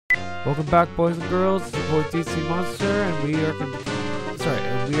Welcome back, boys and girls. It's your boy DC Monster, and we are going to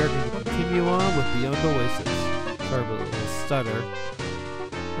continue on with Beyond Oasis. Sorry about the stutter.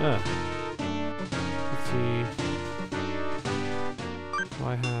 Let's see. Do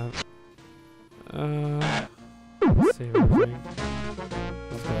I have? Let's save everything.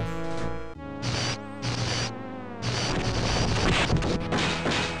 Let's go.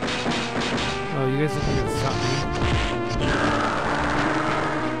 Oh, you guys think you're gonna stop me?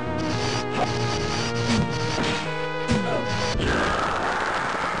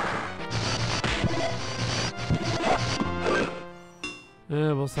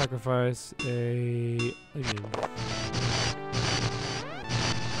 We'll sacrifice a onion.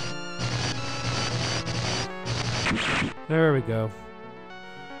 There we go.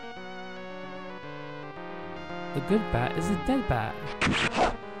 The good bat is a dead bat.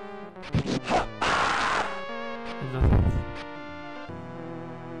 And nothing.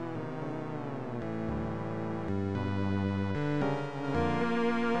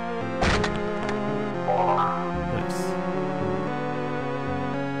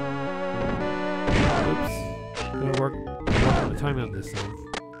 Time out this thing.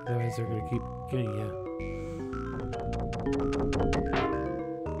 Otherwise they're gonna keep getting you.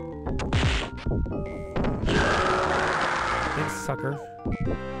 Thanks, sucker.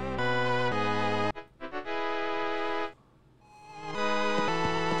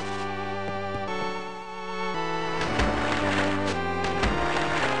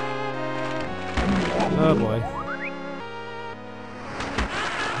 Oh boy.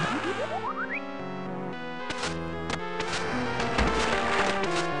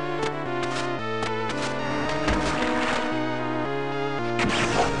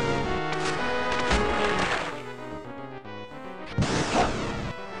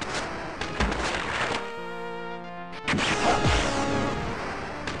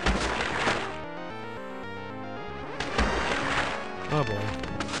 Oh boy.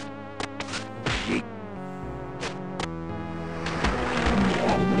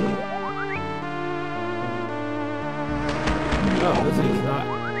 Oh, this is not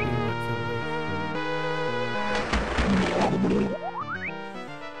being friendly.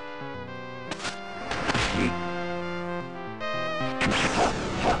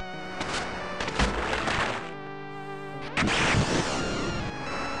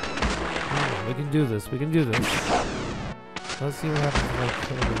 Oh, we can do this. We can do this. Let's see what happens if I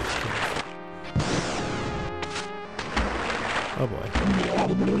kill these kids. Oh boy.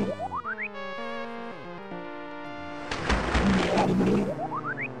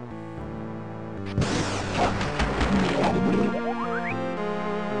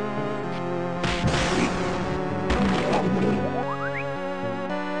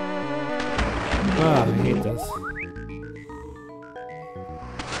 Ah, I hate this.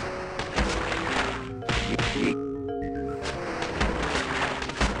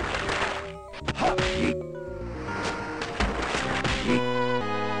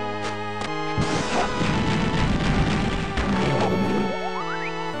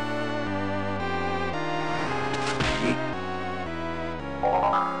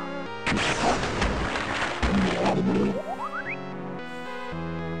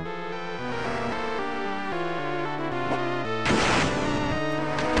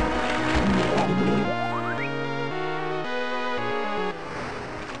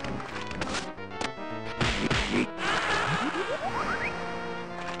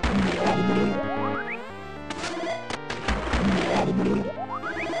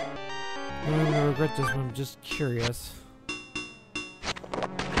 I'm gonna regret this one, I'm just curious.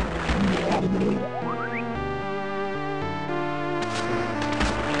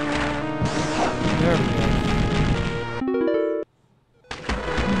 There we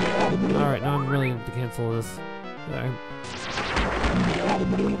go. Alright, now I'm really going to cancel this.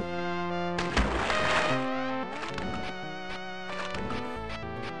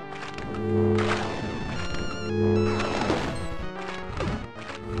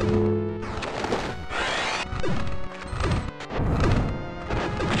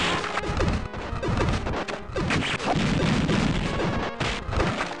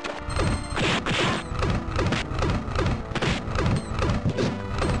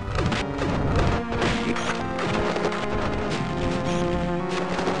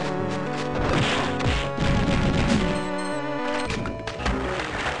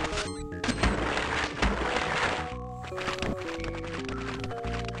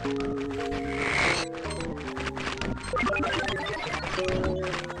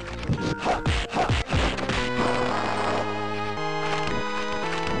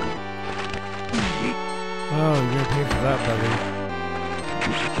 Oh, you're gonna pay for that, buddy.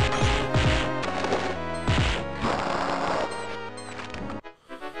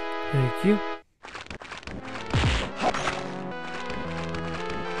 Thank you.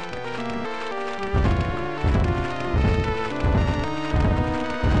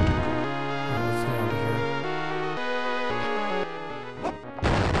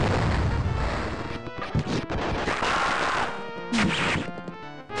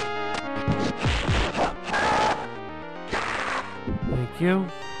 Thank you.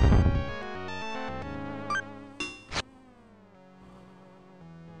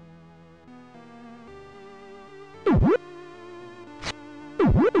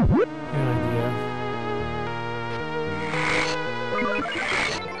 Good idea.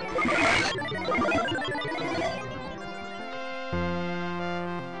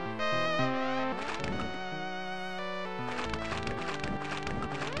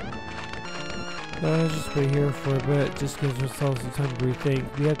 Let's just wait here for a bit. Just gives ourselves some time to rethink.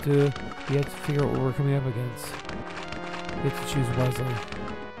 We have to figure out what we're coming up against. We have to choose wisely.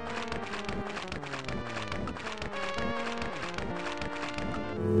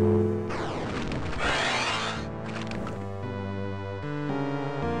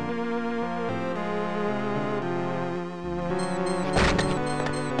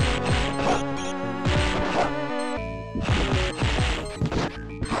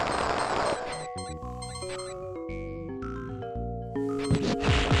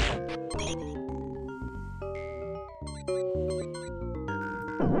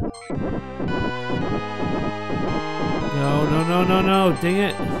 No, dang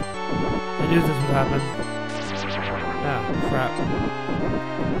it. I knew this would happen. Ah, crap.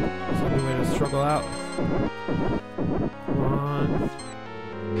 There's only way to struggle out. Come on.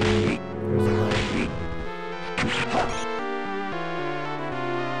 There's a way.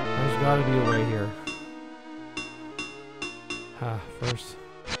 There's gotta be a way here. First.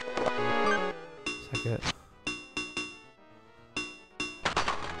 Second.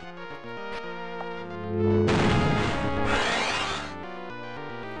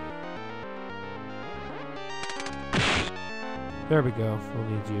 There we go. We'll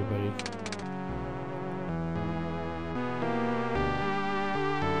need you, buddy.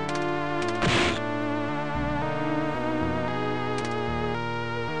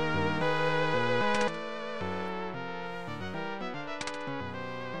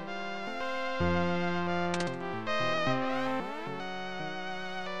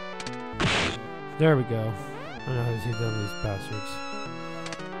 There we go. I don't know how to see them, these bastards.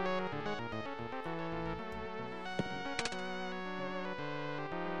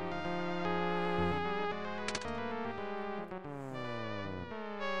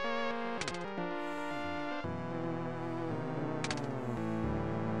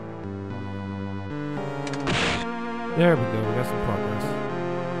 There we go, we got some progress.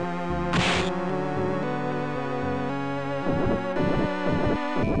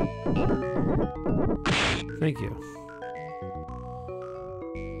 Thank you.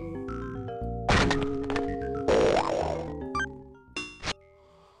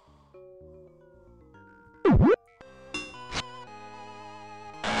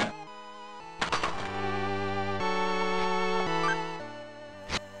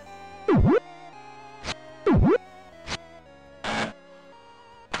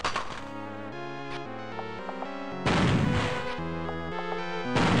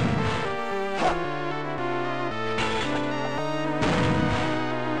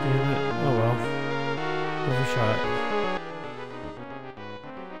 Overshot.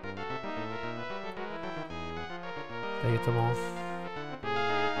 Did I get them all?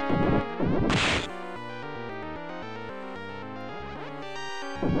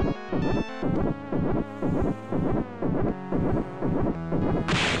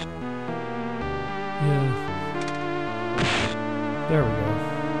 Yeah. There we go.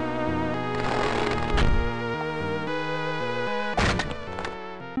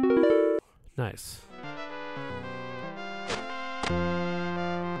 Nice.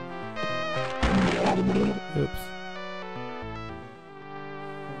 Oops.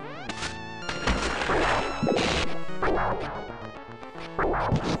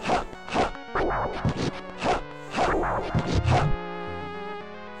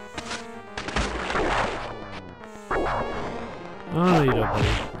 Oh, you don't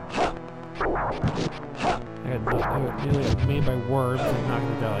believe. I nearly got made by worms. I'm not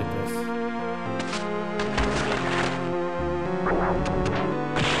gonna die like this.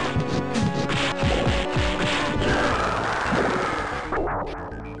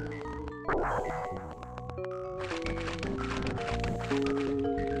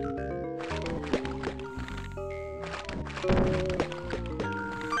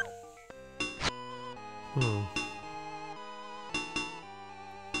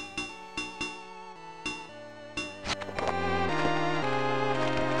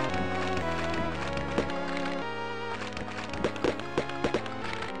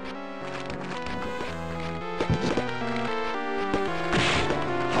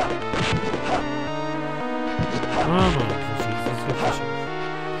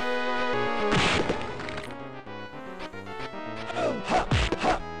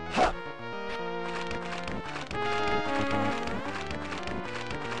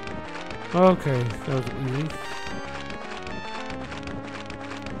 Okay, that was easy.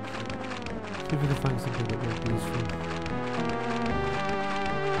 See if we can find something that would be useful.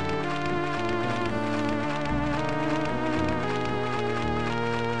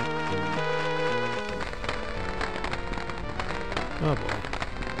 Oh boy.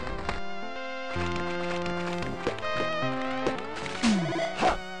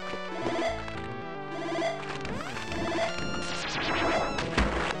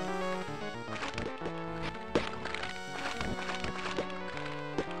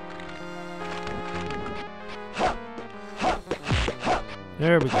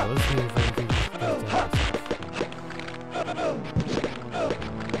 There we go. Let's see if I can get that.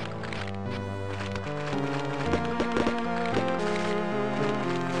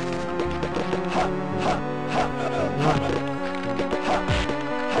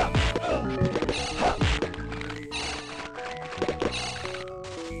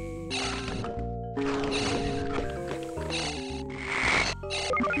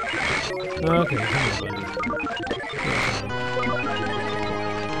 Okay, come on, buddy.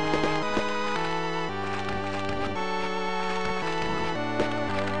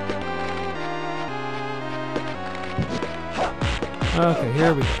 Okay,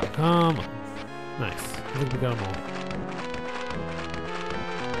 here we go. Come on. Nice. I think we got them all.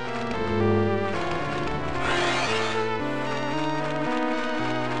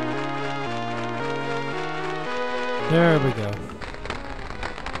 There we go.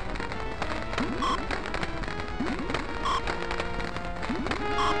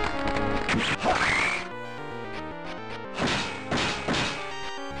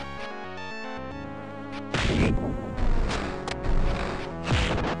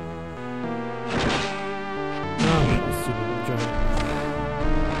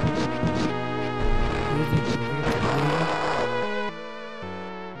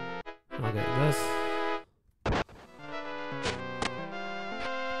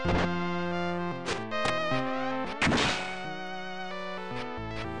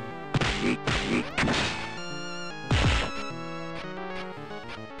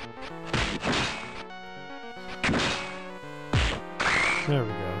 There we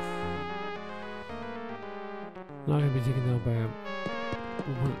go. Not gonna be taken down by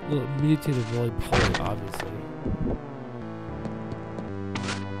a little mutated roly poly, obviously.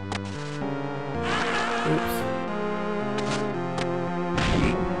 Oops.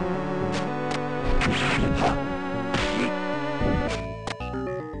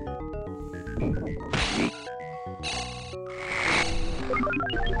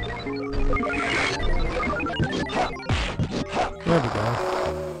 There we go.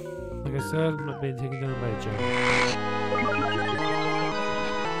 Like I said, I'm not being taken down by a giant.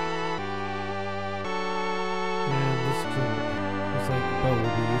 And this looks like the bow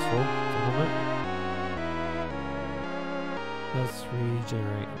will be useful at the moment. Let's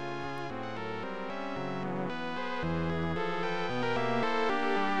regenerate.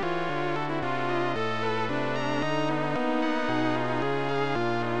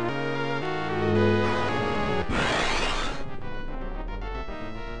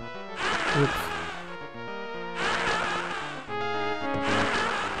 Oops.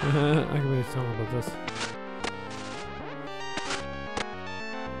 I can really tell about this.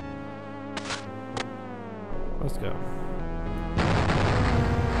 Let's go.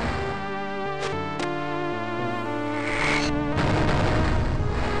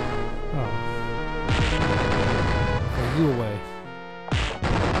 Oh. Are you away?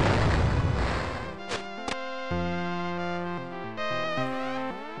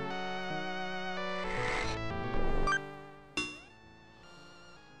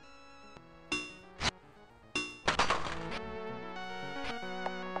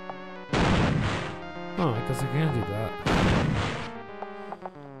 Oh, I guess I can do that.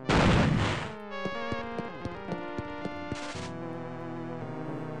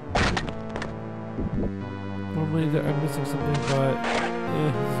 Normally I'm missing something, but yeah,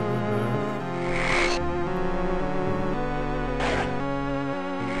 it doesn't really matter.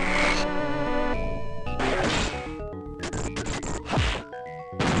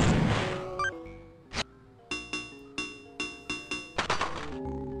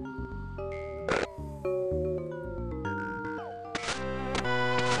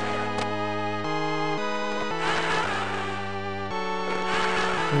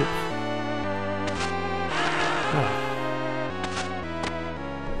 Oops. Oh.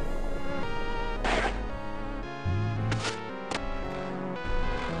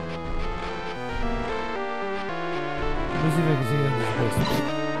 Let me see if I can see that in this place.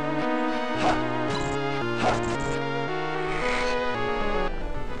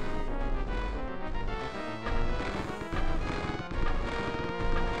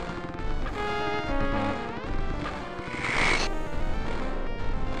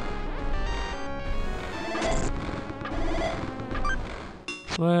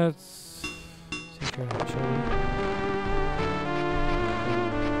 Let's take care of that, shall we?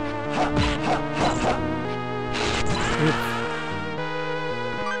 Oops.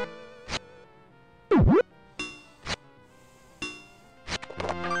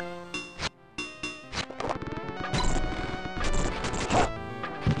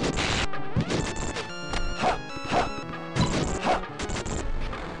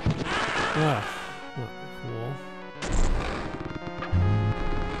 Ah, not cool.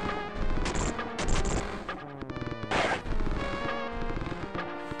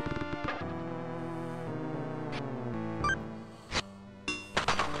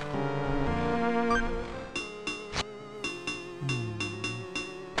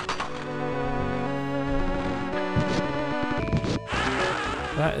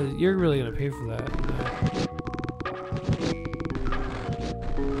 That is, you're really gonna pay for that, you know?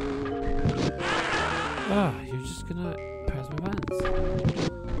 Ah, you're just gonna pass my buttons.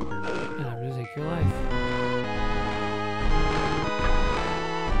 And I'm gonna take your life.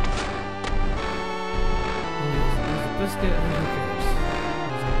 There's a biscuit and who cares?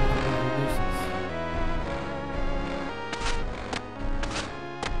 There's a nuisance.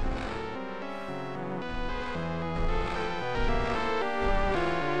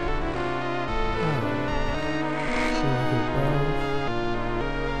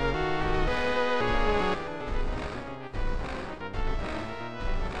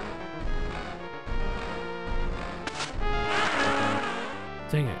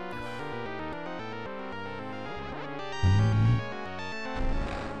 Dang it.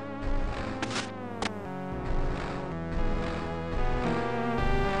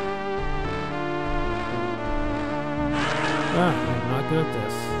 Ah, I'm not good at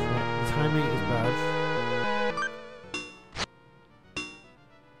this. The timing is bad.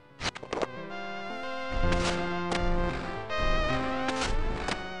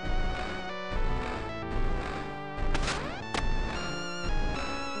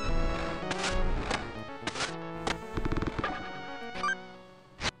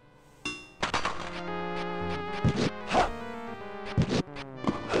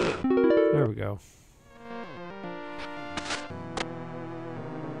 There we go.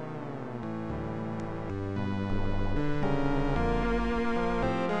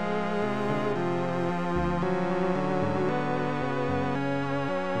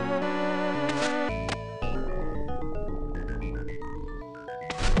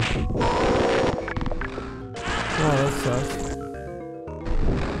 Oh, that sucks.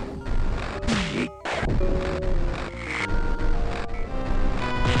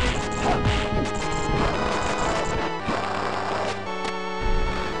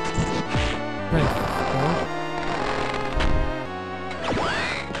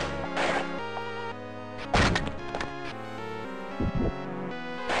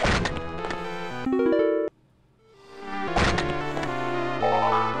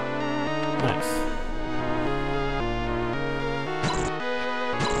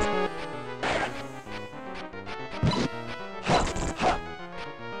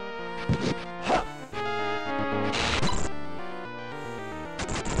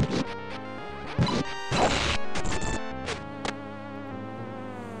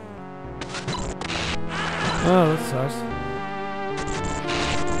 Oh, that sucks.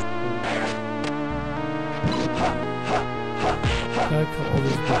 Gotta kill all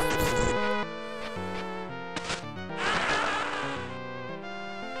these bastards.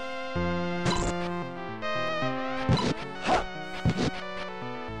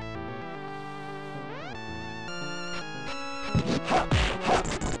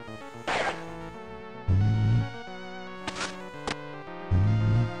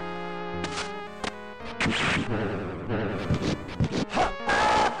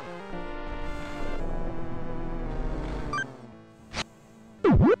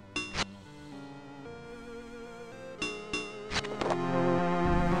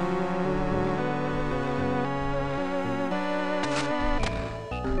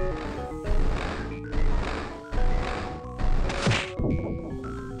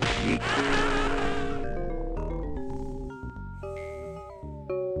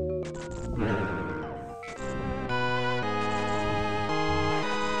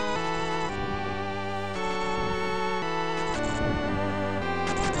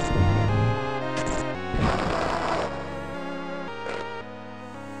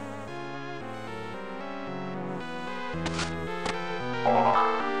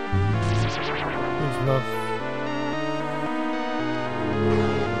 Love.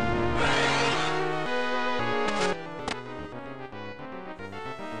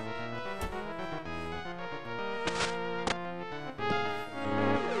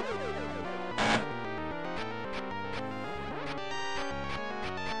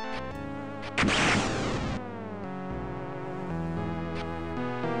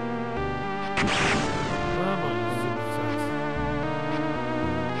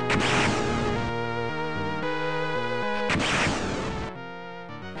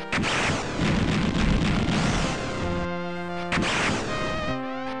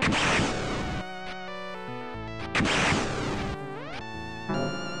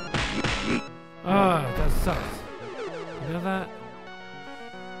 sucked. You know that?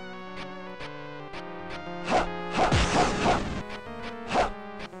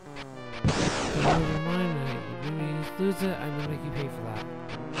 Never mind, maybe you lose it, I'm gonna make you pay for that.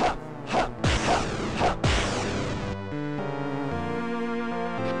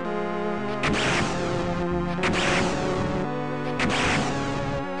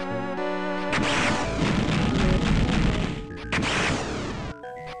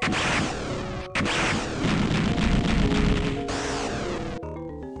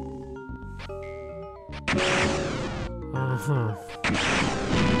 Uh-huh.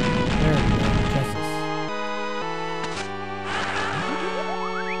 There we go, justice.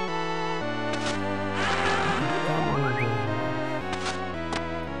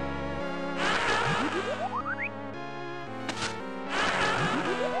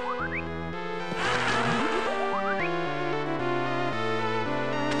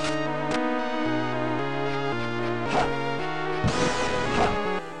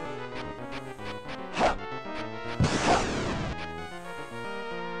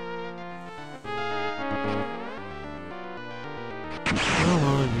 Come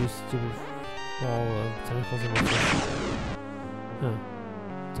on, you stupid ball of tentacles and muscles. Huh.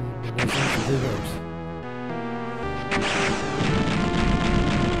 Didn't make no sense to do those.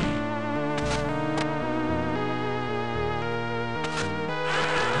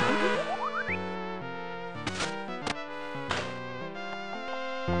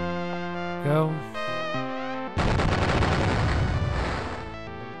 Go.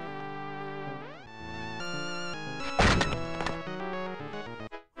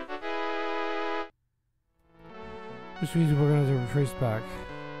 Which means we're gonna have to retrace back.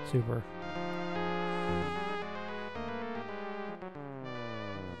 Super.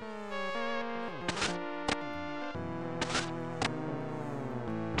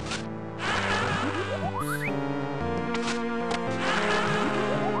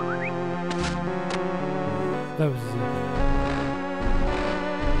 That was easy.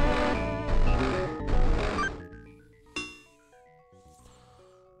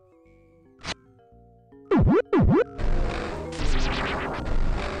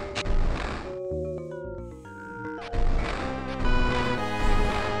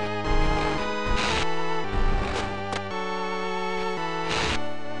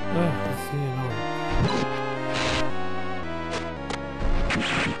 Let's see it on.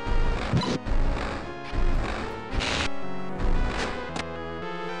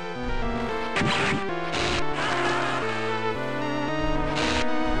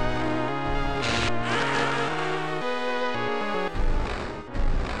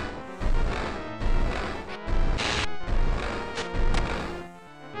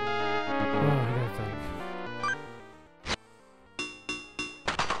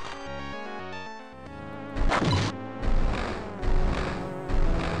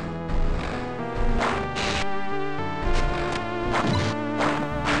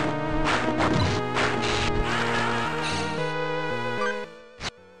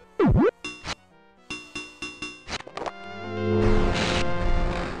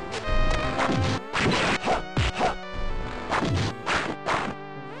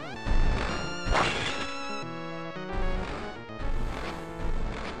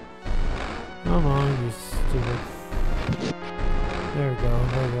 Come on, you stupid. There we go.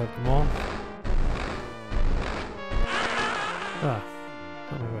 There we got them all. Ah,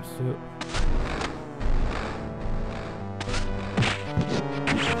 not my best suit.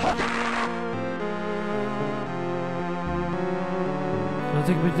 I'll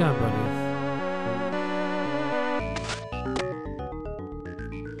take a bit down, buddy.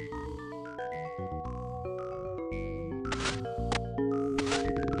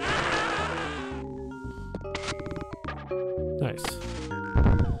 Nice.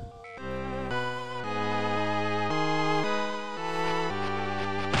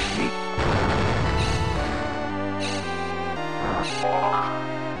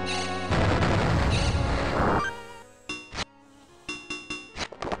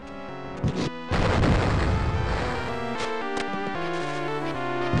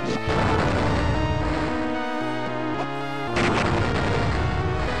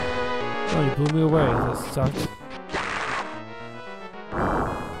 Oh, you blew me away. That sucked.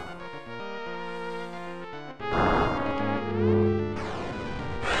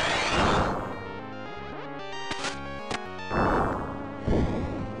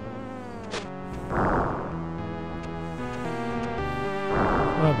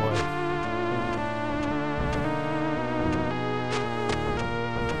 Oh boy.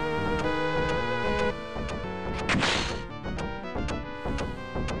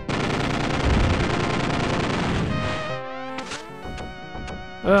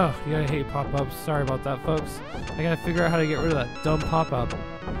 Ugh, you gotta hate pop-ups. Sorry about that, folks. I gotta figure out how to get rid of that dumb pop-up.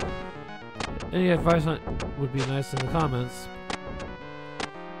 Any advice on it would be nice in the comments.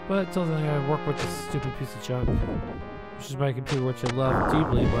 But until then, I gotta work with this stupid piece of junk. Which is my computer, which I love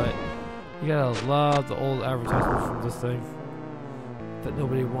deeply, but you gotta love the old advertisements from this thing that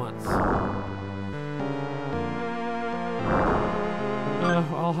nobody wants.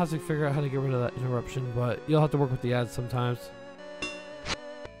 I'll have to figure out how to get rid of that interruption, but you'll have to work with the ads sometimes.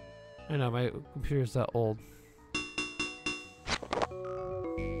 I know, my computer's that old.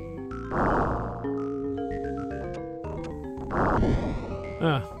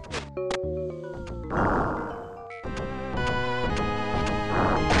 Ah.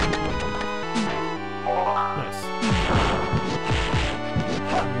 Nice.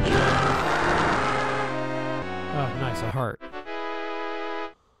 Oh, nice, a heart.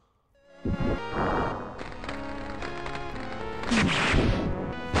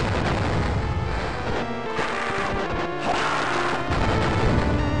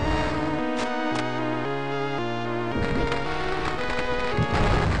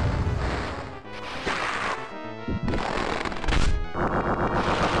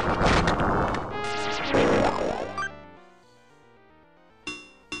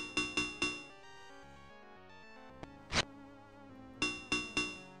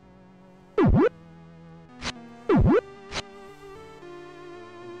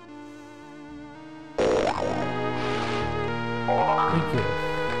 Thank you.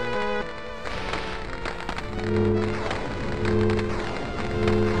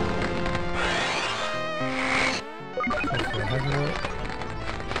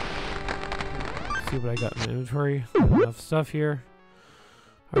 See what I got in my inventory. Got enough stuff here.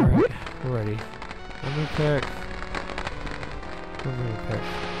 Alright, we're ready. I'm gonna pick. I'm gonna pick.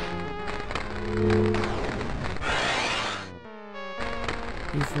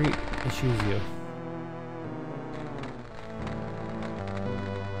 You free, I choose you.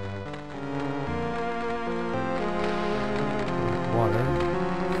 Water.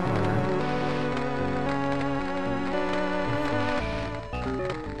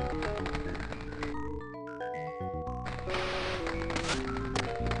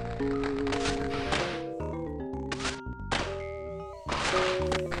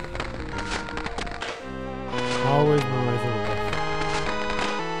 Always memorize the rules.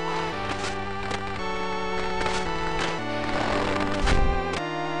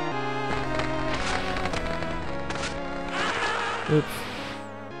 Oops.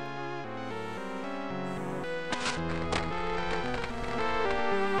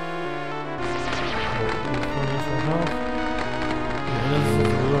 This is a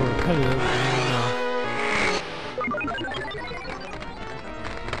little repetitive, but now.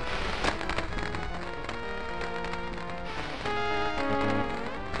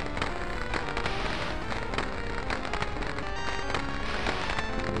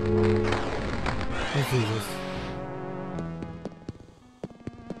 Let's do this.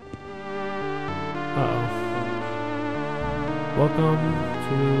 Uh-oh. Welcome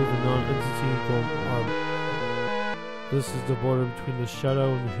to the non-entity gold arm. This is the border between the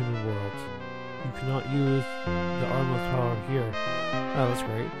shadow and the human world. You cannot use the arm of power here. Oh, that's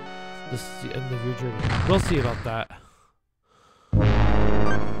great. This is the end of your journey. We'll see about that.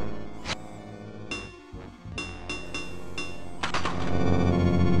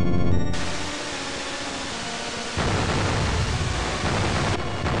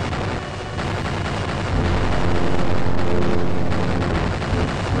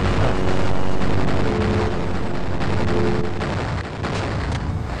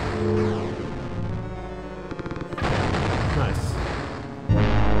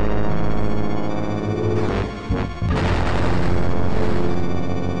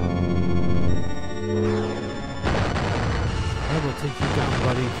 Take you down,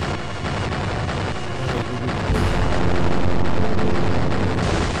 buddy.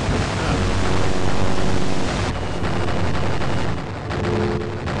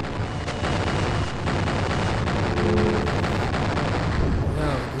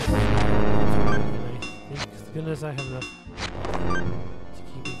 Thank goodness I have enough to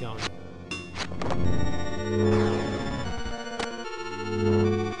keep me going.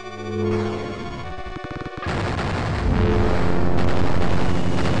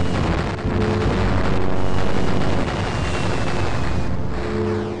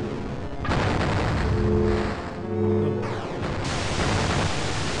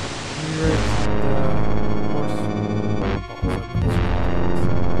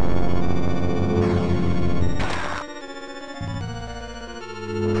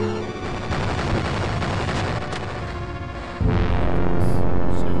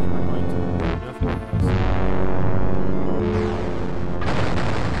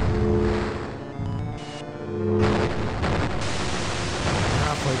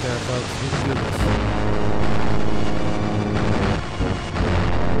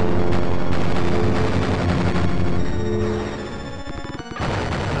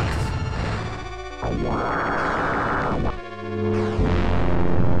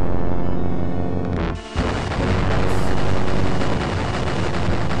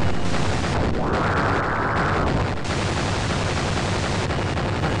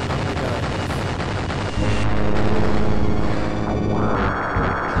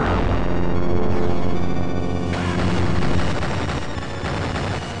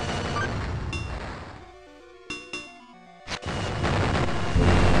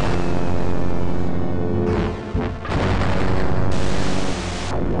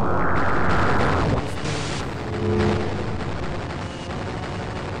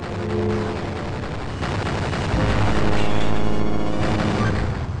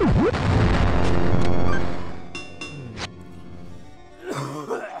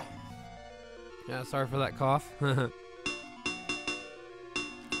 Yeah, sorry for that cough. or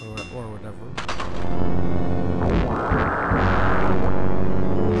whatever.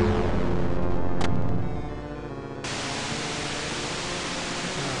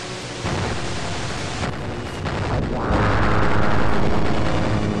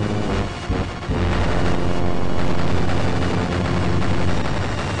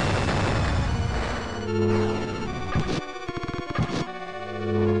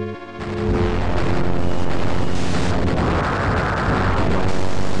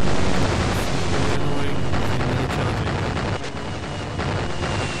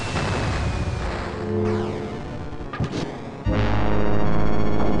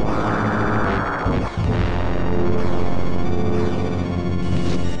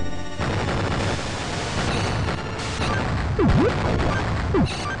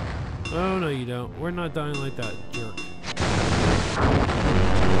 Oh, no, you don't. We're not dying like that, jerk.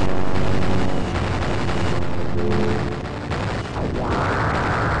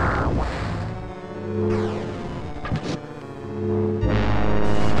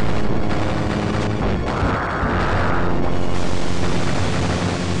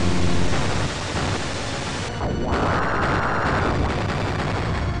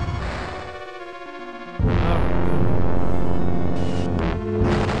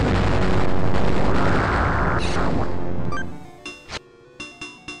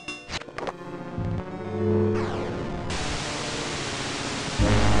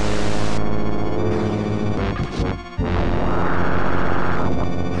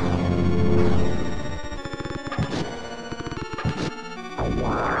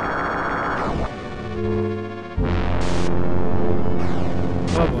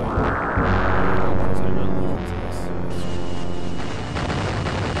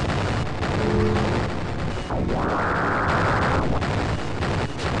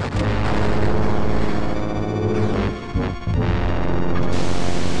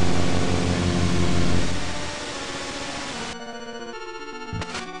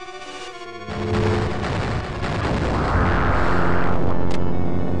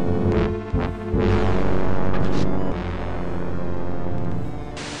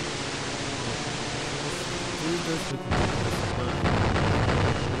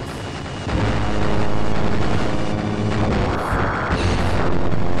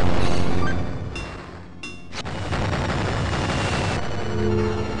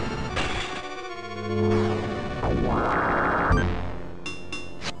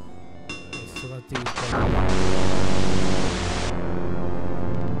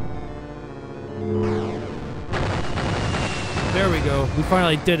 There we go. We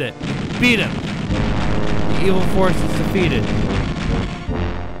finally did it. Beat him. The evil force is defeated.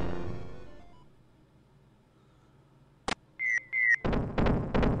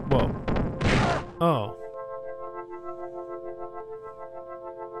 Whoa. Oh.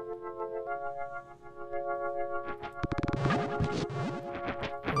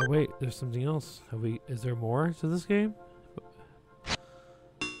 Oh wait, there's something else. Is there more to this game?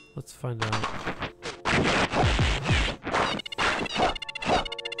 Let's find out.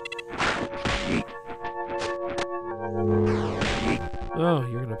 Oh,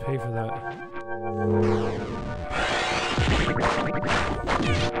 you're gonna pay for that.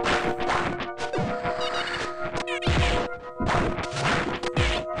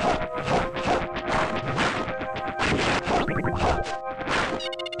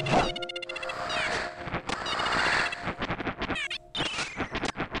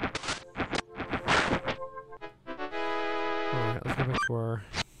 Alright, let's go back to our...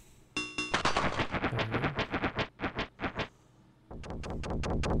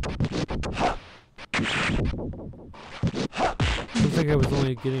 Looks like I was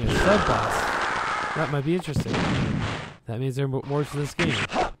only getting a sub-boss. That might be interesting. That means there's more to this game.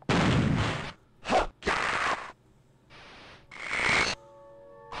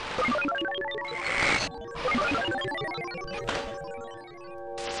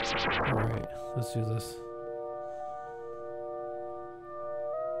 let's do this.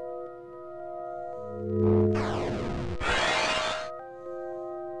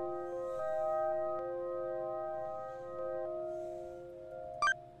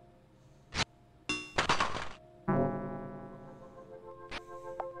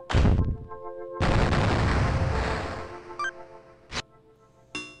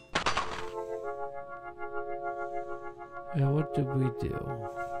 And what did we do?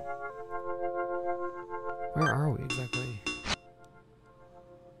 Where are we exactly?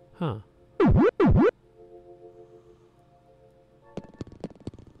 Huh.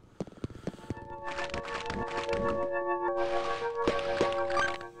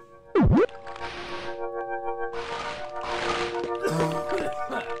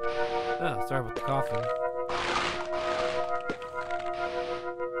 Oh, sorry about the coughing.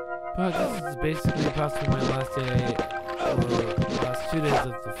 But this is basically possibly my last day, or last 2 days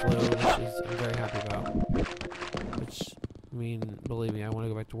of the flu, which is I'm very happy about. Which, I mean, believe me, I want to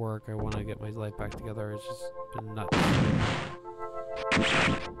go back to work. I want to get my life back together. It's just been nuts.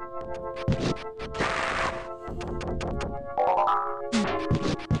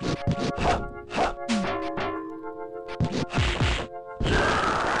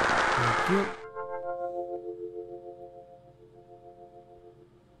 Thank you.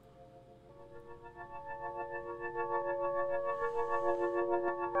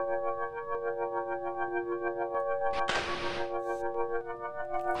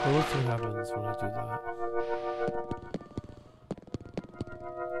 Well, let's see what happens when I do that.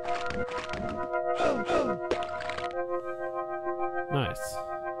 Nice.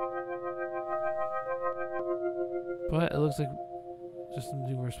 But it looks like just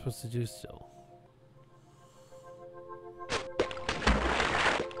something we're supposed to do still.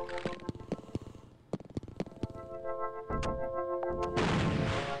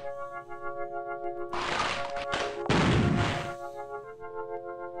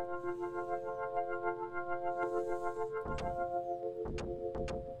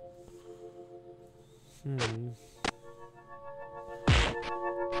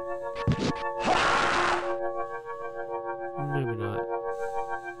 Maybe not.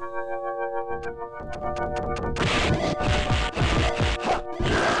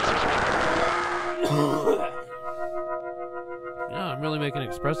 Yeah, I'm really making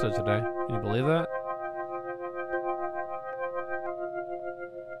espresso today. Can you believe that?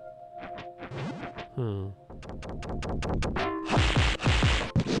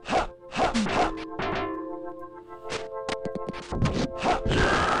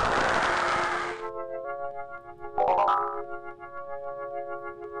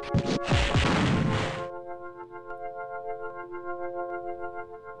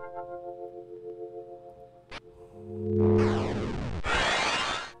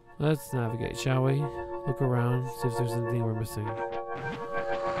 Let's navigate, shall we? Look around, see if there's anything we're missing.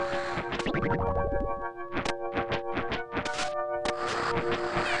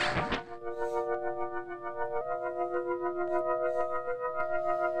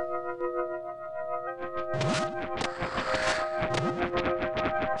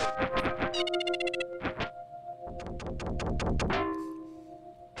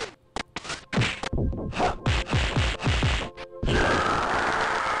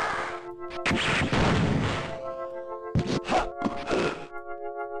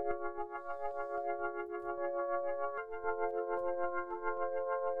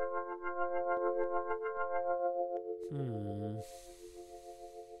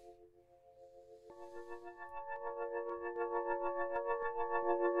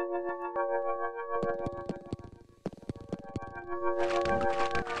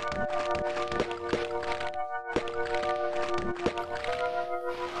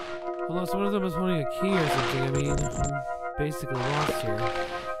 Unless one of them is holding a key or something, I mean, I'm basically lost here.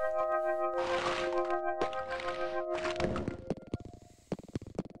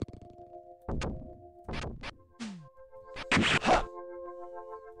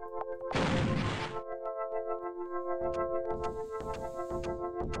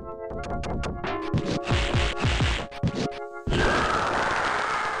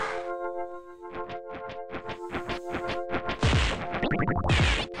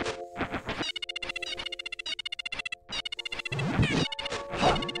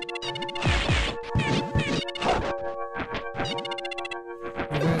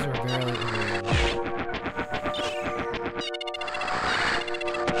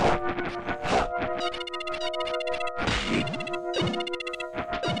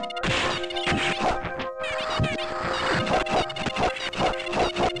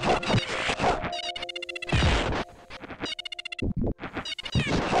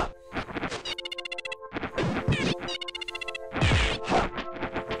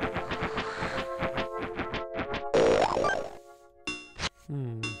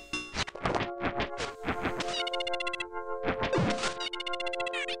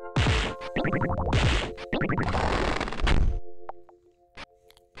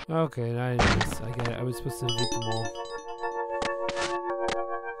 Okay, I get it. I was supposed to defeat them all.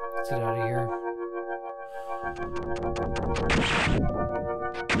 Let's get out of here.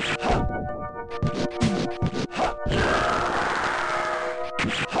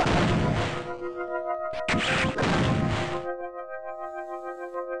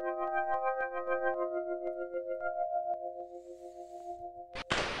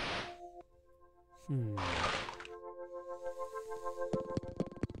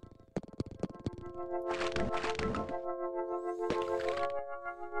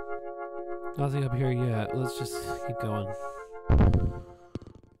 Nothing up here yet. Let's just keep going.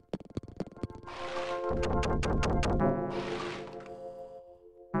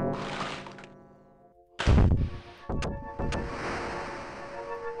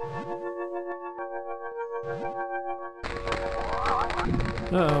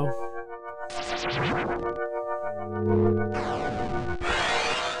 Uh-oh.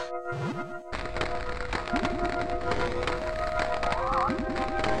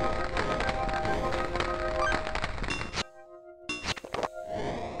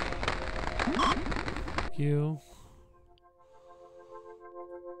 You.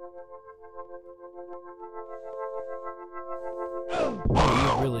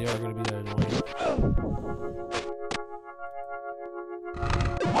 Oh, you really are going to be that annoying.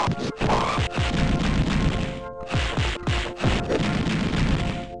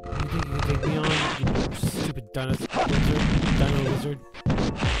 You think you can take me on, you stupid dino lizard?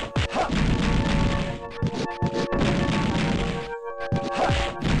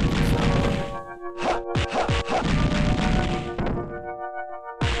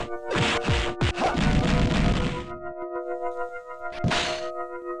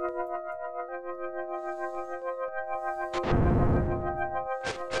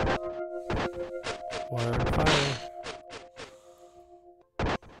 Water and fire.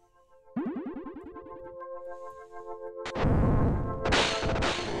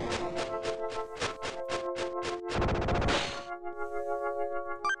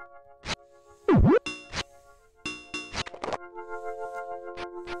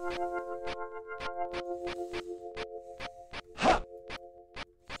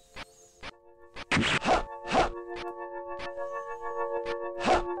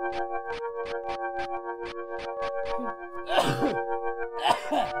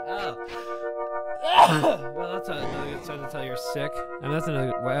 Well, that's another good sign to tell you're sick. And that's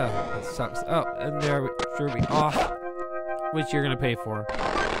another. Wow, that sucks. Oh, and there we off, which you're gonna pay for.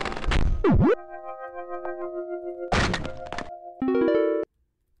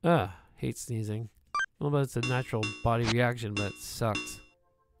 Hate sneezing. Well, but it's a natural body reaction, but it sucks.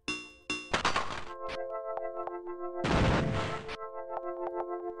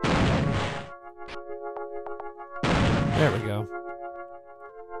 There we go.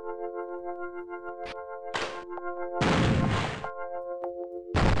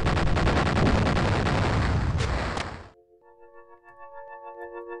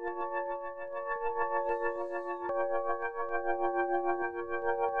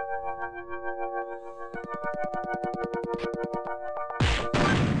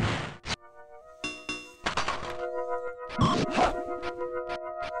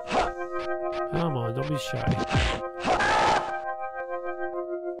 Come on, don't be shy.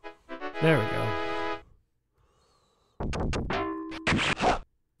 There we go.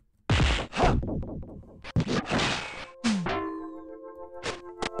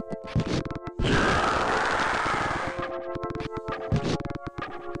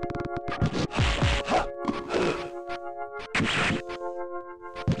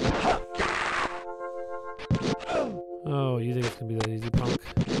 Oh, you think it's gonna be that easy, punk?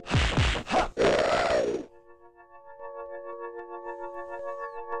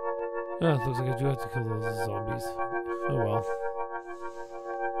 Oh, it looks like I do have to kill those zombies. Oh well.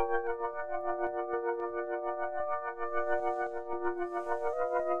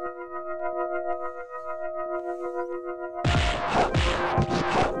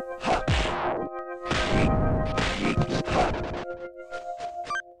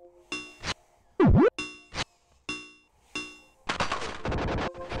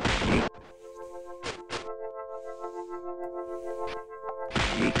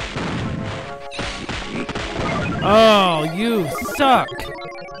 Oh, you suck!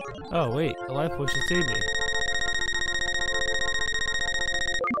 Oh, wait, the life potion saved me.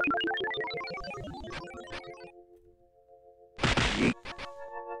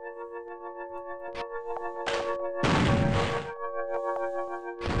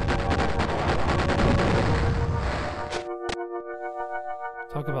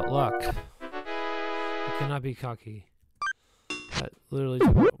 Talk about luck. I cannot be cocky. That literally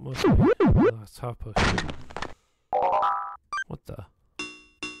took out most of my last top potion. What the?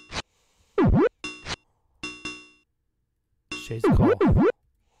 Shay's call.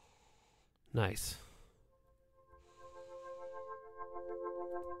 Nice.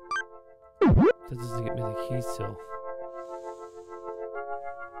 That doesn't get me the key still.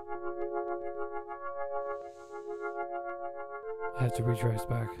 I have to retrace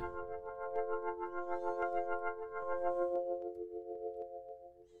back.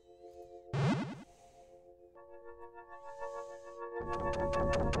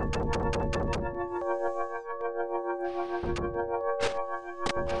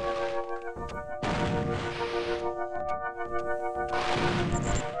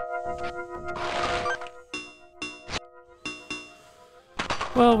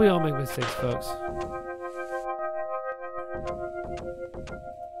 Well, we all make mistakes, folks.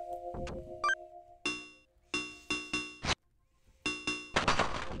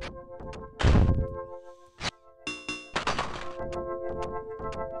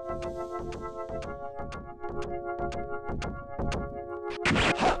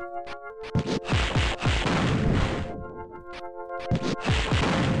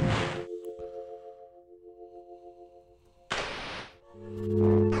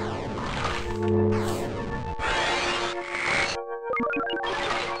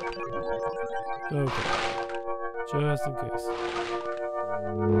 Okay, just in case.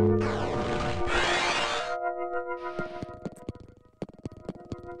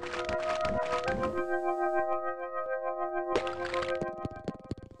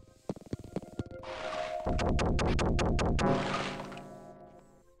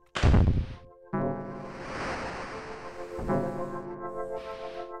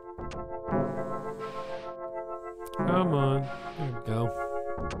 Come on, there we go.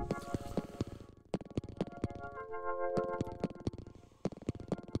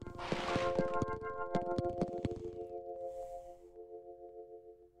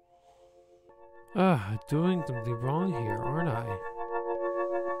 I'm doing something wrong here, aren't I?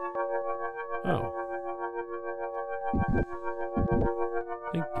 Oh.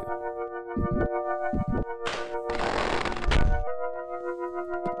 Thank you.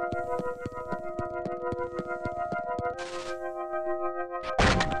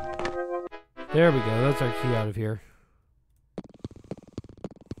 There we go, that's our key out of here.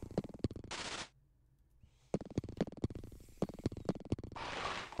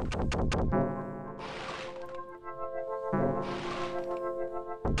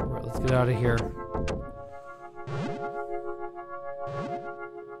 Alright, let's get out of here.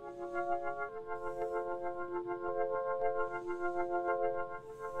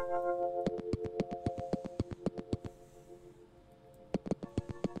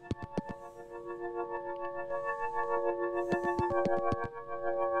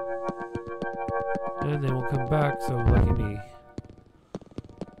 And they won't come back, so lucky me.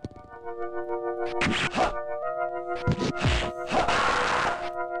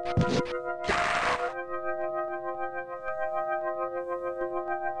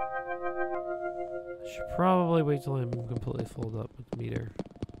 I should probably wait till I'm completely filled up with the meter.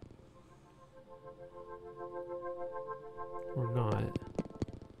 Or not.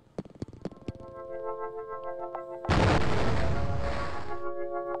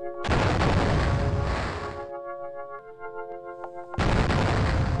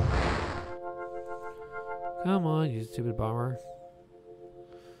 Come on, you stupid bomber.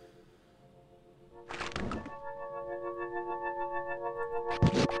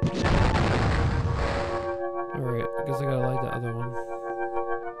 Alright, I guess I gotta light the other one.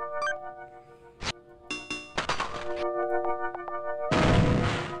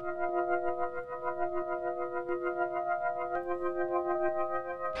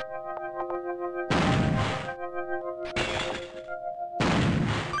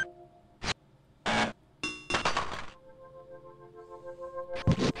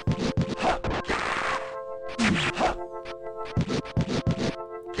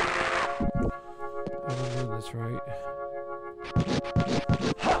 Right.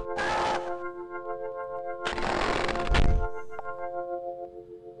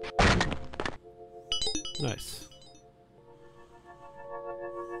 Nice.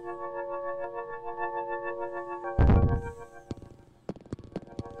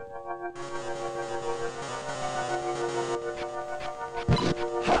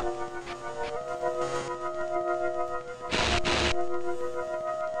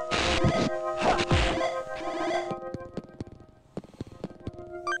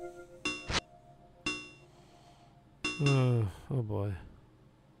 Oh boy.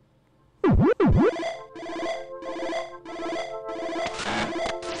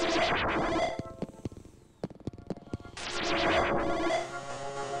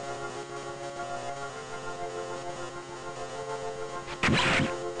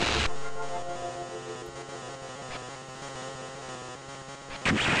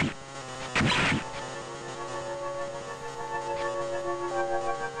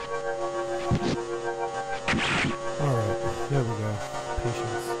 Alright, there we go.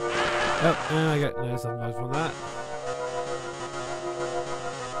 Patience. Oh, and I got nice unload from that.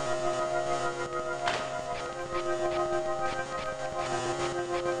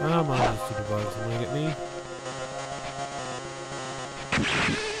 Come on, you stupid bugs, you wanna get me?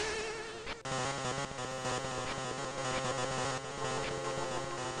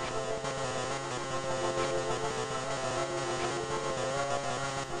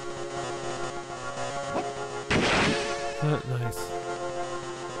 Nice.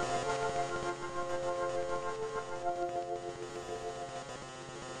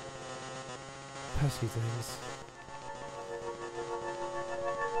 Pesky things.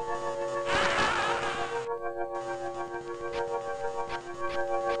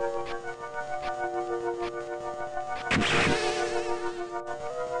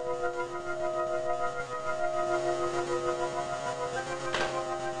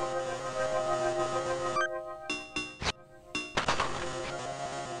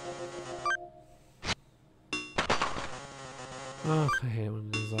 Oh, I hate when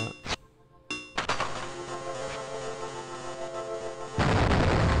it does that.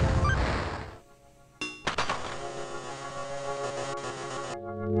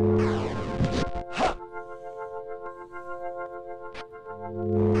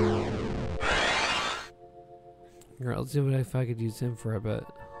 Alright, let's see if I could use him for a bit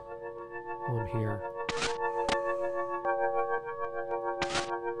while I'm here.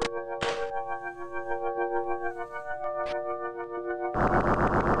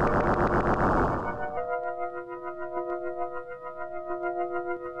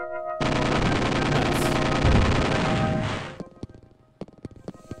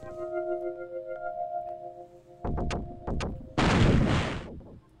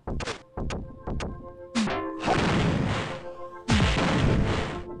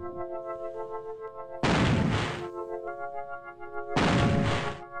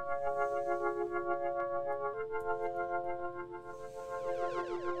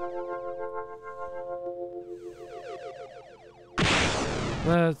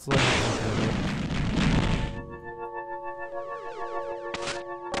 Let's let it go.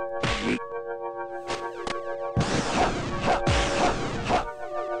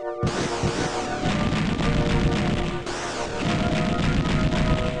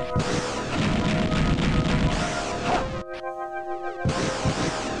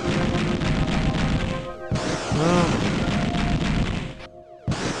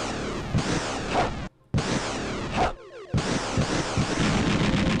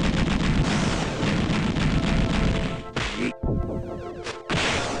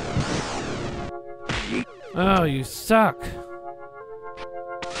 Oh, you suck!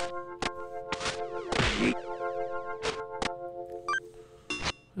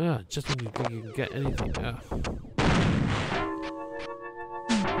 Just when you think you can get anything.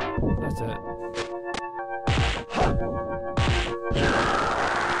 That's it.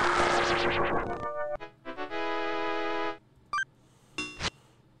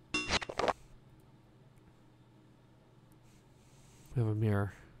 We have a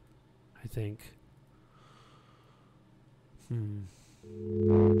mirror, I think.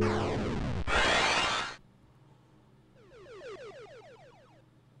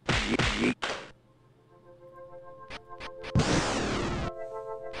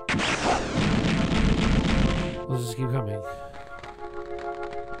 Let's just keep coming.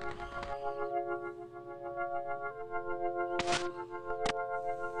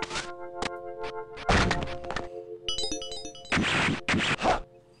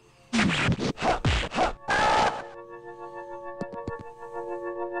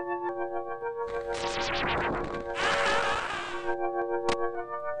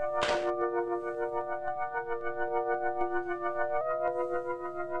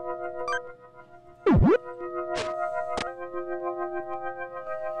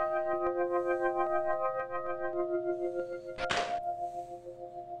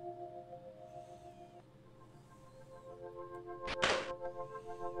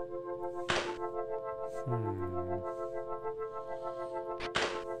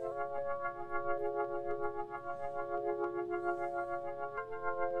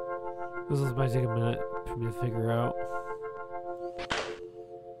 This might take a minute for me to figure out.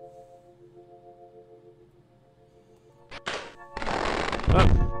 Oh!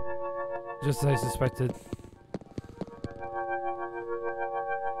 Just as I suspected.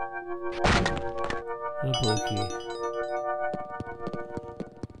 And a blue key.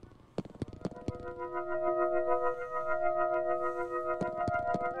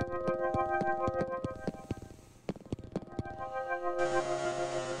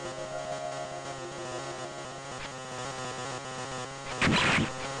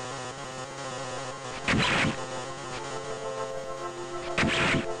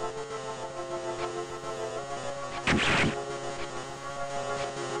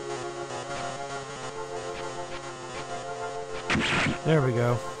 There we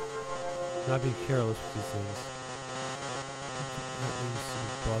go. Not be careless with these things. That means some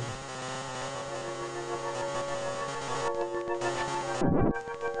bug.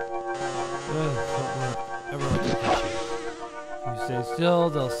 Everyone can catch you. If you stay still,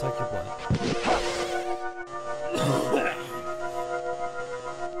 they'll suck your blood.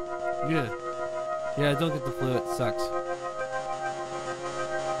 Yeah, don't get the flu, it sucks.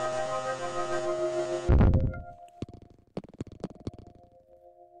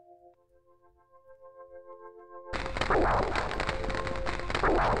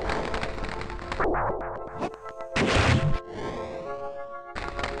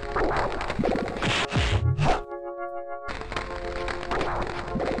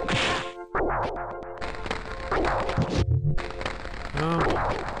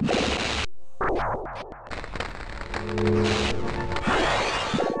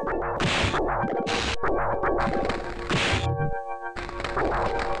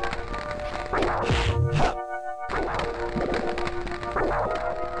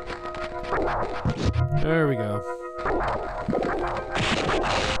 There we go.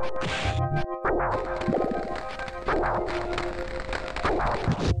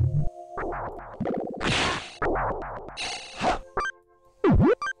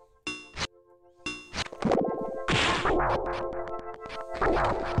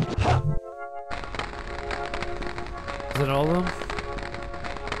 Is it all of them?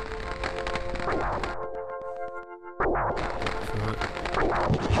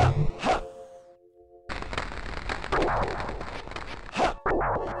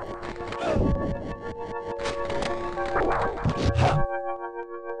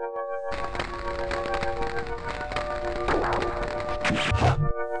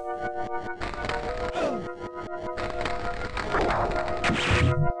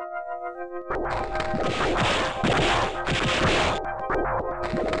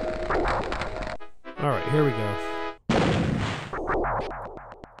 Alright, here we go.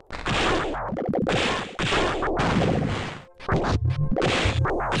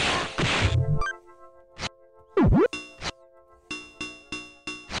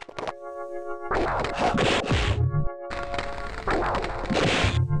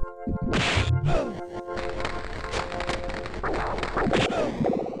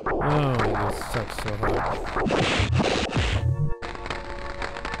 Oh, this sucks so hard.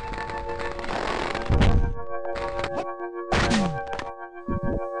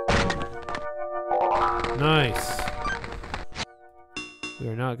 Nice. We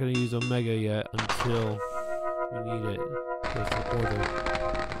are not going to use Omega yet until we need it. There's the order.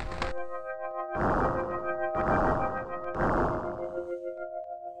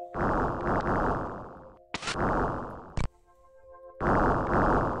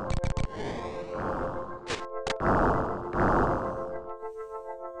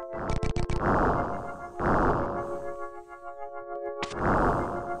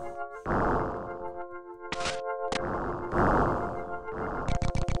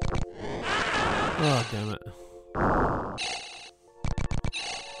 Oh, damn it.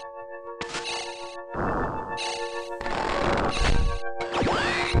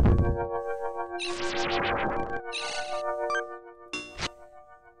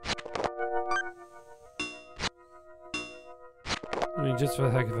 I mean, just for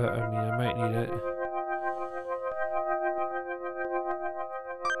the heck of it, I mean, I might need it.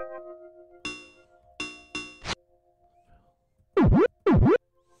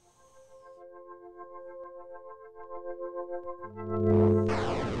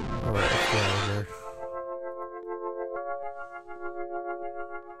 Alright, let's get out of here.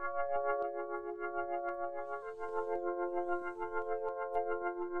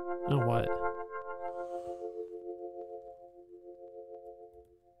 Oh, what?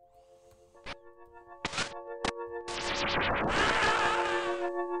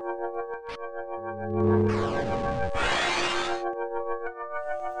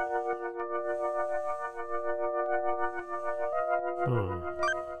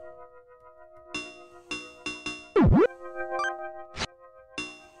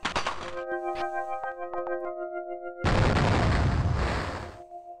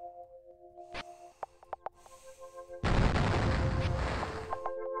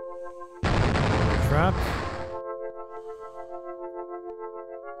 Trapped?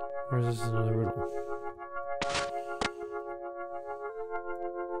 Or is this another riddle?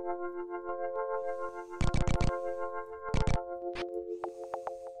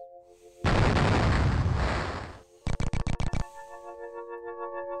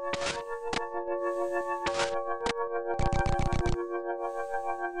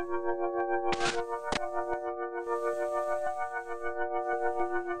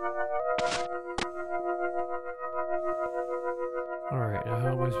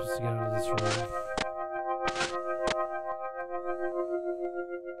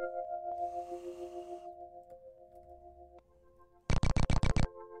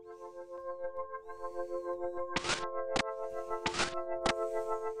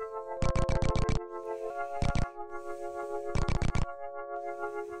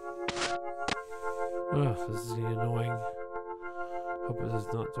 Ugh, this is getting annoying. Hope it does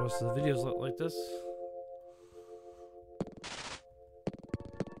not the rest of the videos look like this.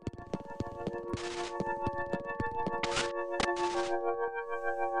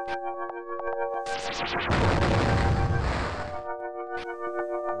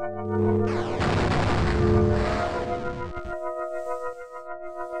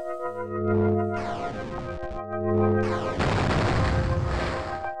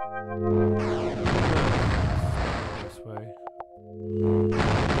 This way.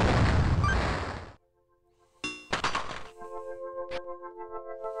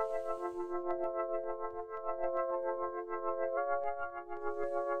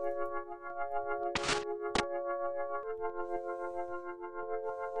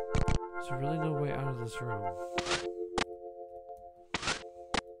 Is there really no way out of this room?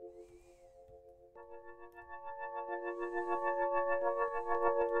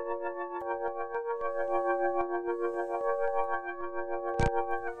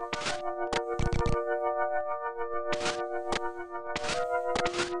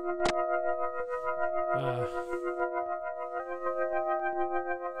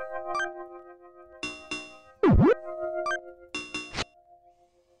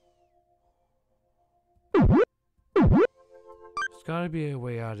 There's gotta be a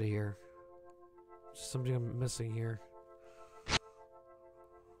way out of here. There's something I'm missing here.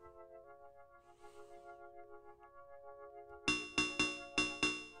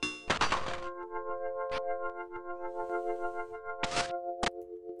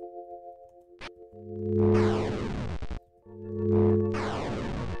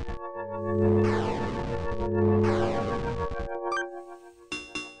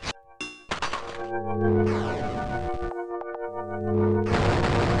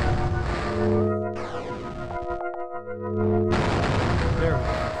 There we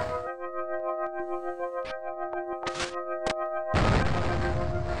go.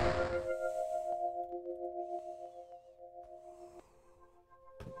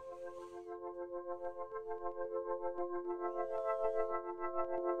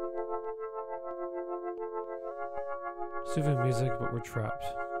 Soothing music, but we're trapped.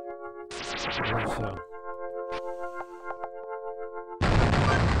 I believe so.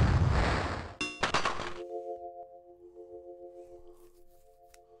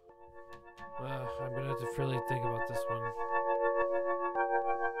 I'm gonna have to really think about this one.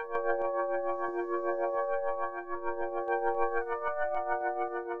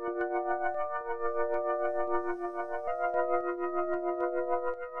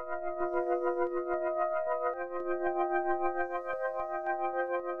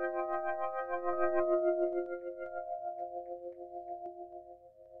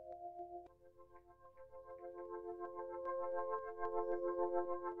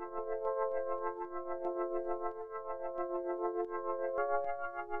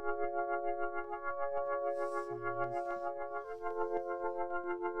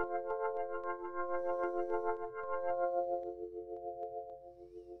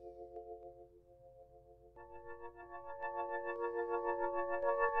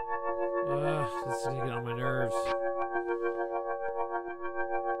 This is gonna get on my nerves.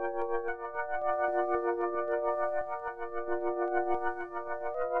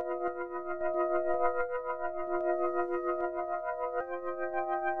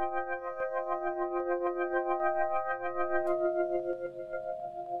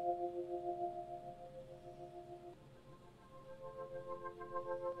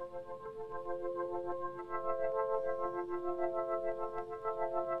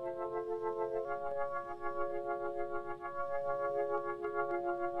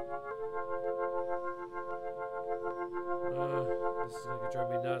 This is gonna drive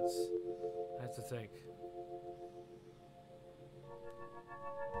me nuts. I have to think.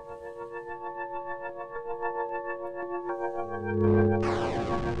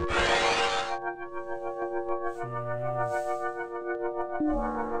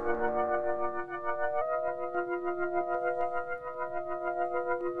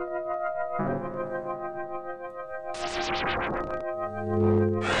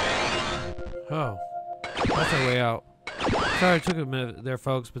 Oh, that's our way out. Sorry, it took a minute there,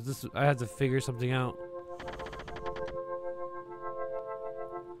 folks, but I had to figure something out.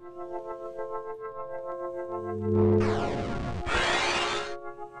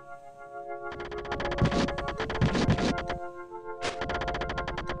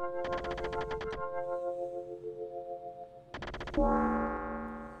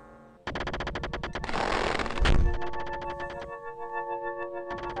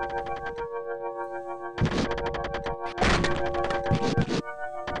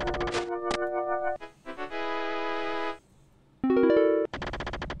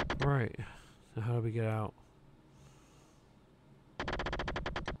 we get out?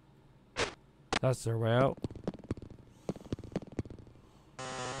 That's their way out.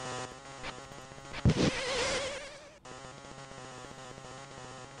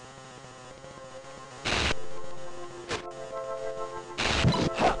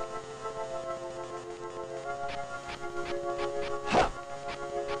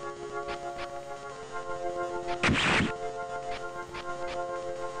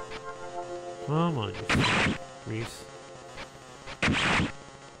 Come on, you Reese.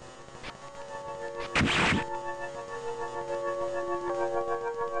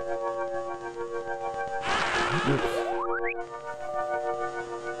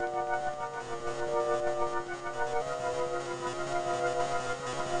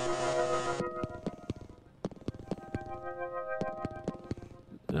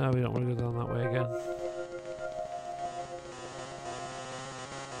 No, we don't want to go down that way again.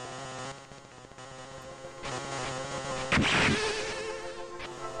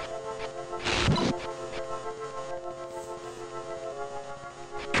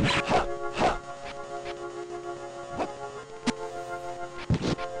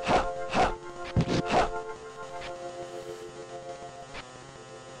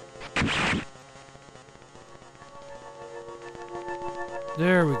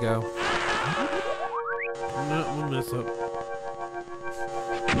 There we go. No, we'll mess up.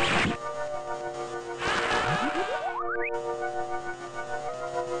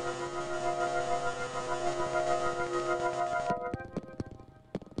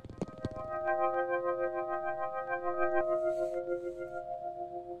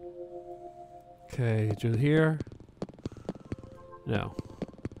 Okay, to here. No.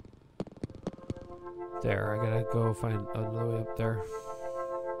 There, I gotta go find another way up there.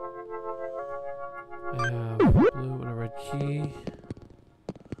 I have blue and a red key.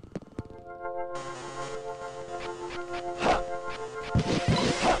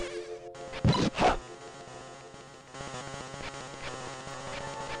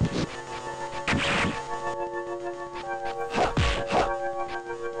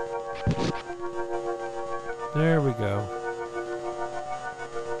 There we go.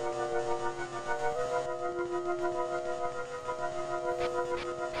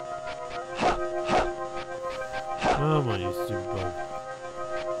 Come on, you stupid bug.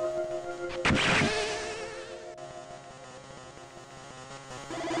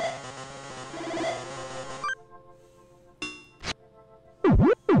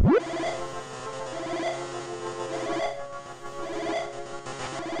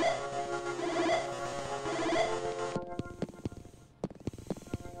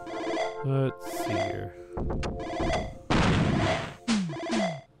 Let's see here.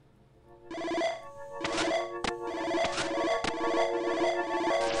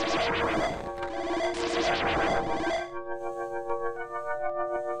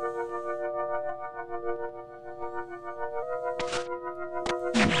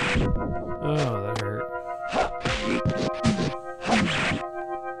 Oh, that hurt.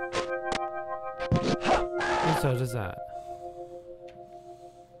 And so does that.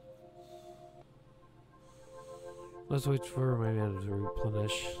 Let's wait for my mana to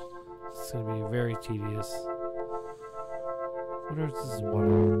replenish. It's gonna be very tedious. What if this is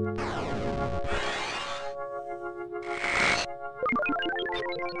water?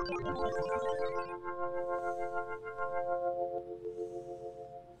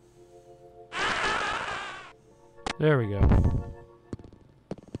 There we go.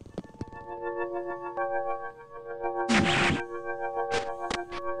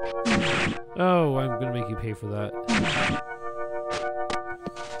 Oh, I'm gonna make you pay for that.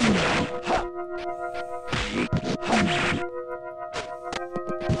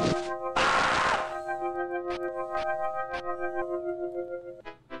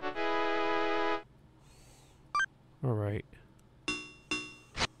 All right.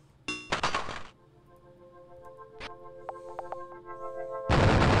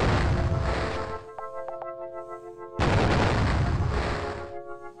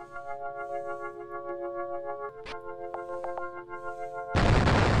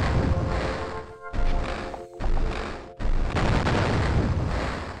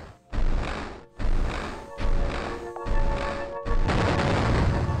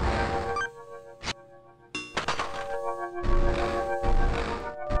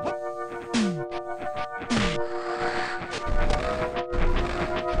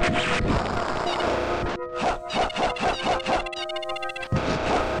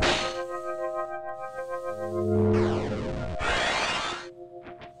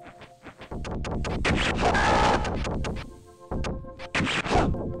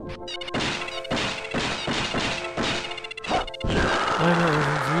 I'm not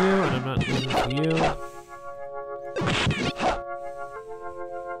listening to you, and I'm not listening to you.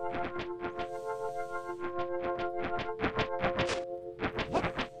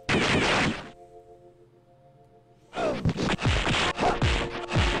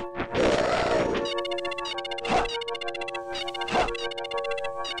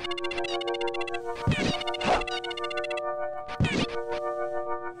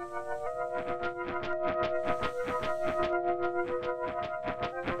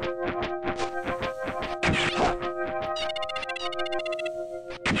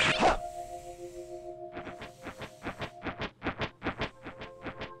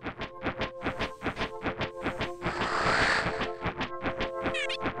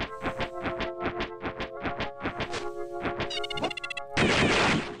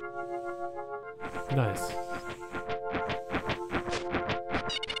 Nice.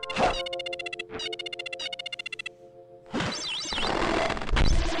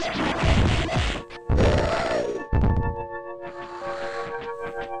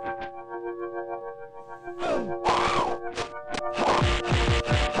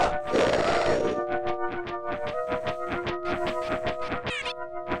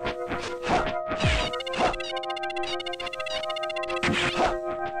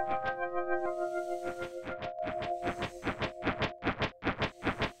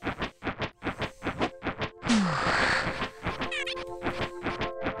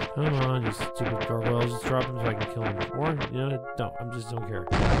 Come on, you stupid gargoyle. Just drop him so I can kill him. Or, you know, don't. I just don't care.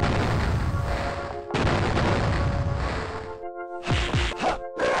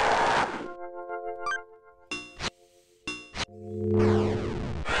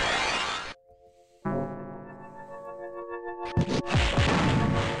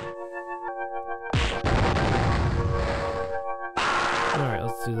 Alright,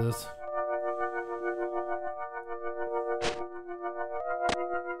 let's do this.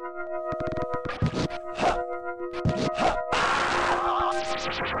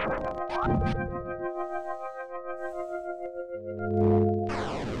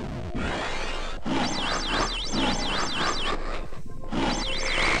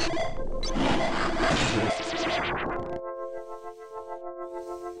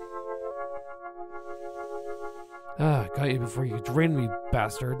 Ah, got you before you could drain me,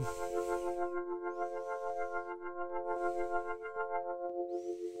 bastard.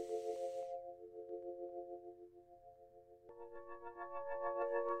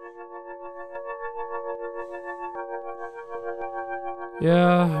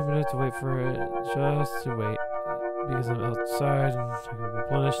 Yeah, I'm gonna have to wait for it just to wait. Because I'm outside and I can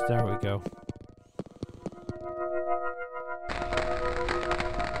replenish. There we go.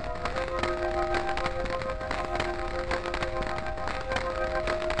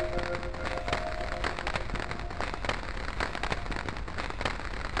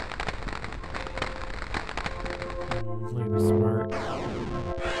 Let me be smart.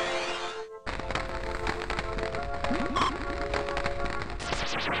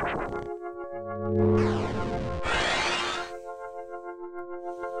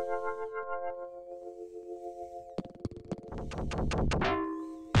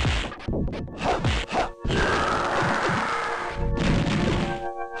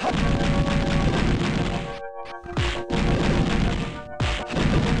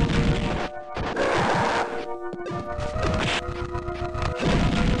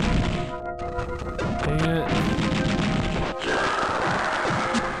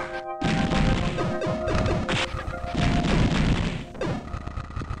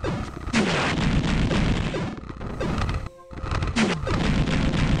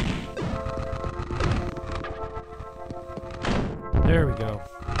 There we go.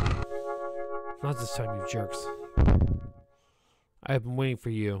 Not this time, you jerks. I have been waiting for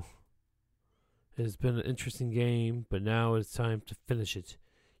you. It has been an interesting game, but now it's time to finish it.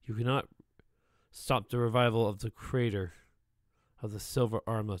 You cannot stop the revival of the creator of the silver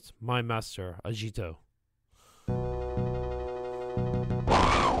armlet, my master, Agito.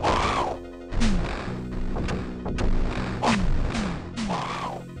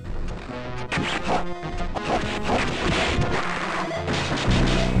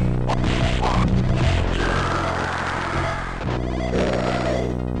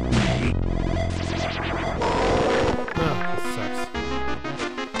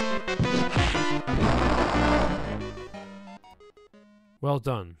 Well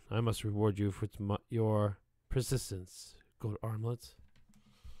done. I must reward you for your persistence, gold armlet.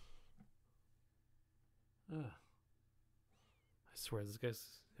 I swear, this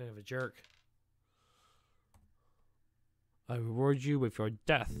guy's kind of a jerk. I reward you with your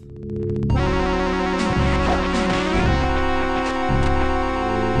death.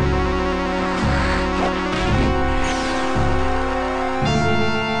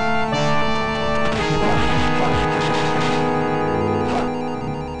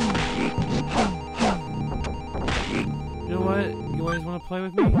 play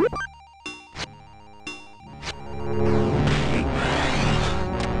with me?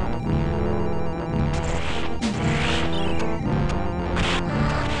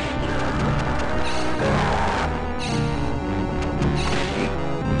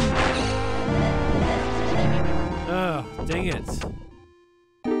 Oh, dang it.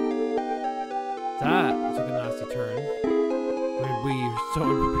 That took a nasty turn. We're so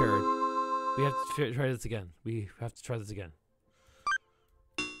unprepared. We have to try this again. We have to try this again.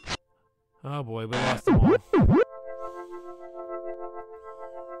 Oh boy, we lost them all.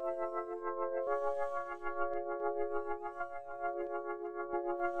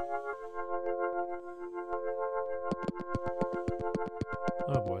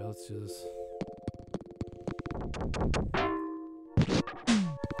 Oh boy, let's do this.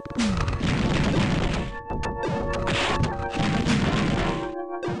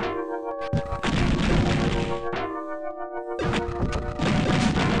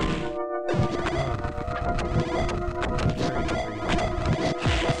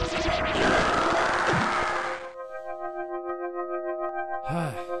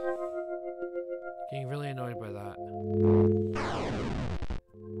 Getting really annoyed by that.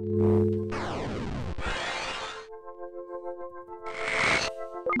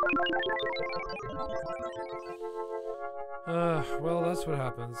 Well, that's what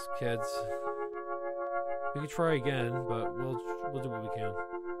happens, kids. We can try again, but we'll do what we can.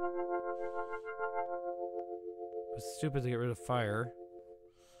 It's stupid to get rid of fire.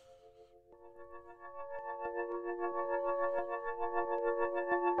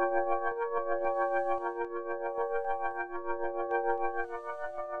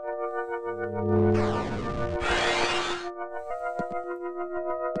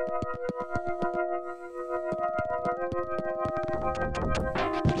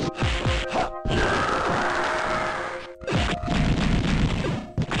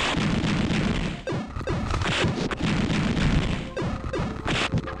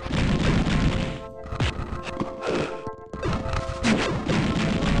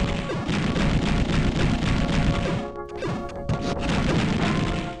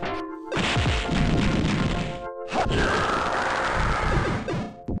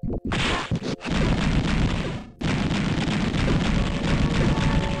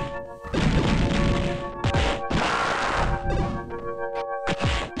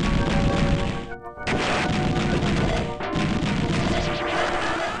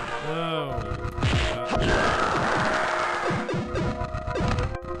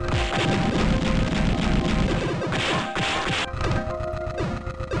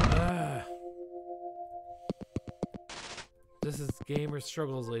 This is gamer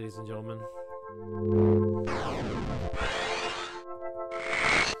struggles, ladies and gentlemen.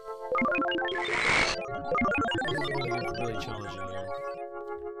 This is going to get really challenging here.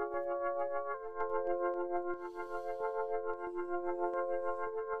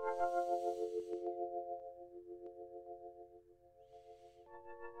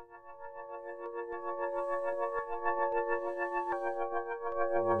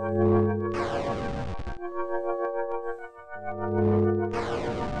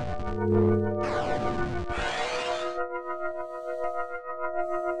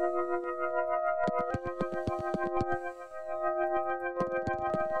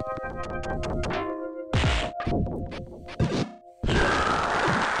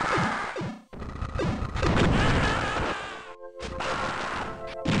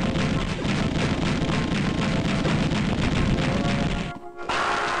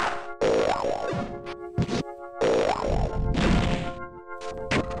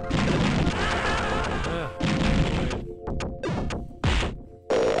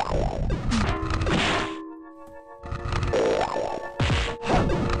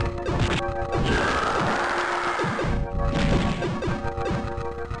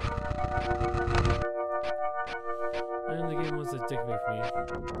 And the game wants to take away from me.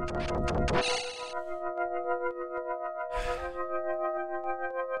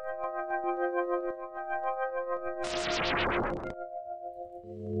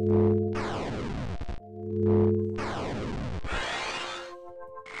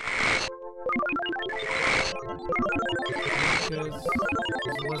 Because there's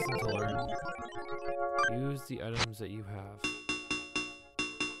a lesson to learn. Use the items that you have.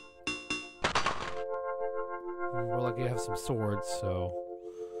 We're lucky to have some swords, so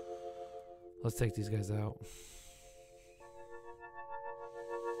let's take these guys out.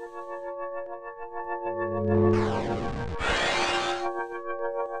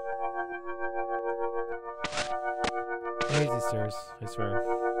 I hate these stairs, I swear.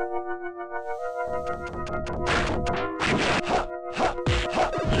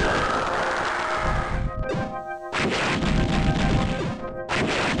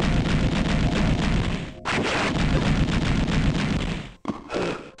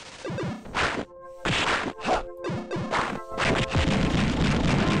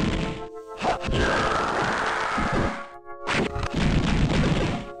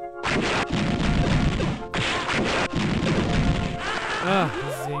 Ah,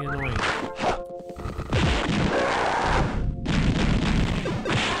 this is getting annoying.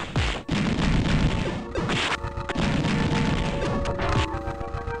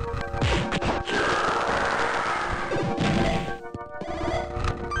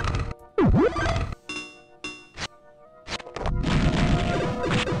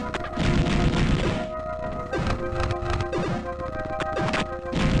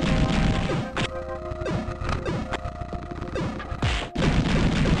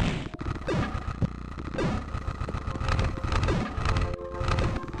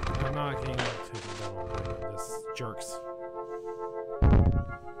 Jerks.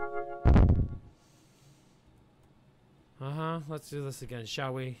 Let's do this again,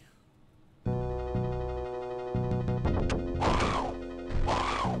 shall we?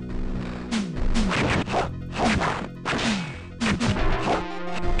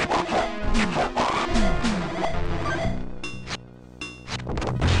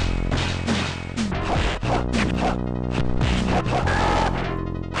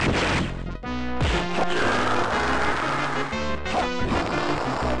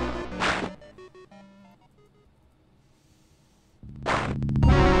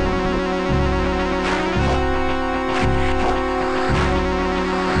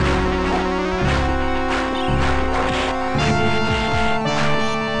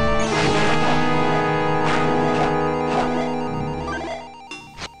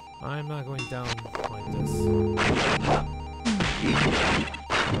 I'm not going down like this.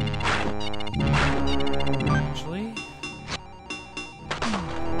 Actually,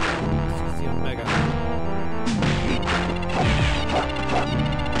 let's use the Omega.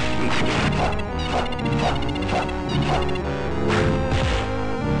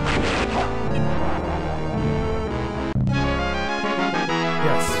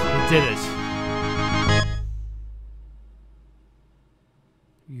 Yes, we did it.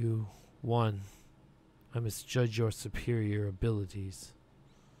 You won. I misjudge your superior abilities.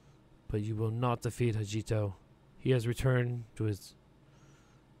 But you will not defeat Hajito. He has returned to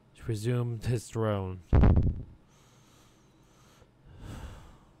resumed his throne.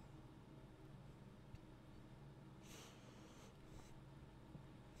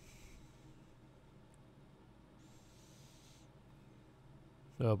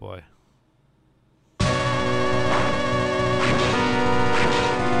 Oh boy.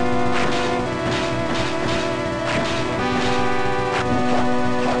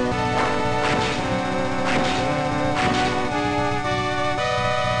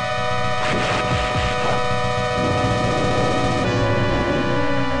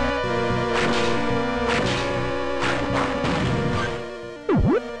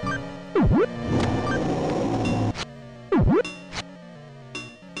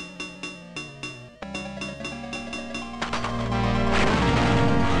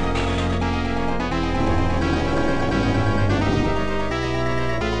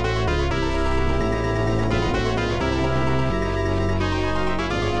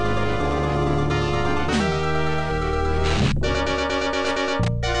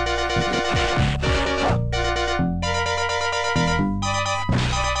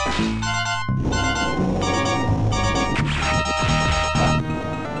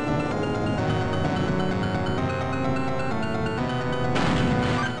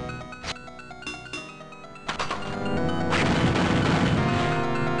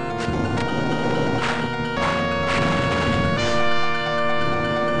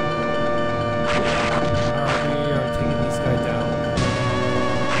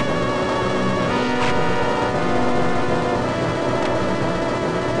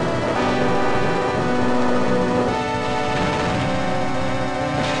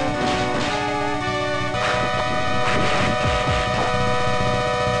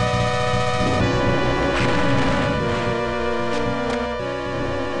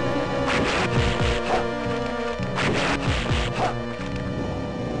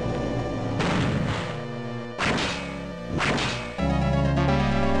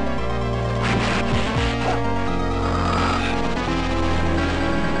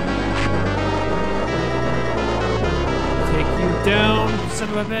 Down, son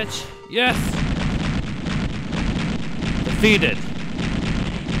of a bitch. Yes! Defeated.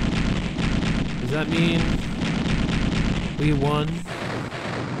 Does that mean we won?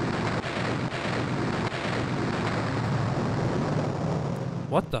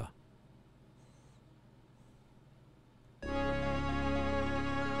 What the?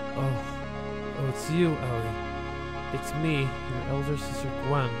 Oh, it's you, Ellie. It's me, your elder sister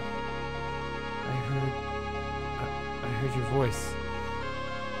Gwen. I heard your voice,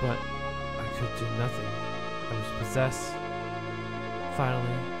 but I could do nothing. I was possessed.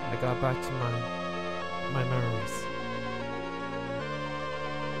 Finally, I got back to my memories.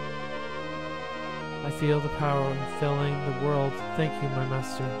 I feel the power filling the world. Thank you, my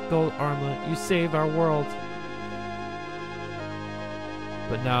master. Gold Armlet, you saved our world.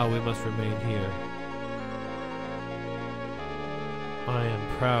 But now we must remain here. I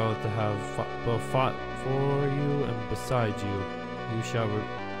am proud to have both fought for you and beside you. You shall be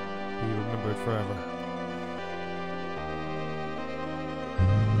remembered forever.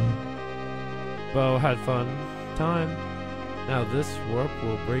 Bo had fun time. Now this warp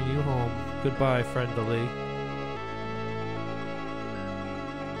will bring you home. Goodbye, friend Ali.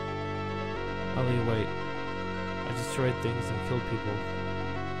 Ali, wait. I destroyed things and killed people.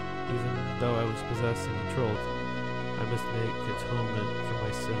 Even though I was possessed and controlled, I must make atonement for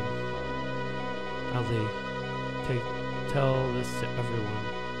my sin. Ali, tell this to everyone.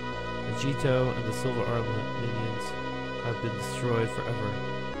 The Jito and the Silver Armlet minions have been destroyed forever.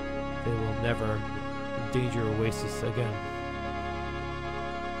 They will never endanger Oasis again.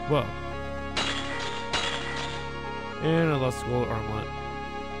 Whoa. And I lost the Gold Armlet.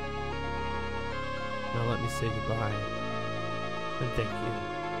 Now let me say goodbye. And thank you,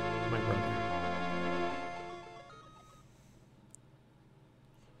 my brother.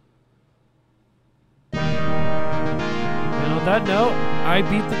 And on that note, I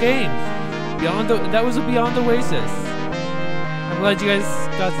beat the game. That was a Beyond Oasis. I'm glad you guys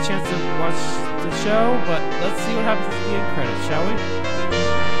got the chance to watch the show, but let's see what happens at the end credits, shall we?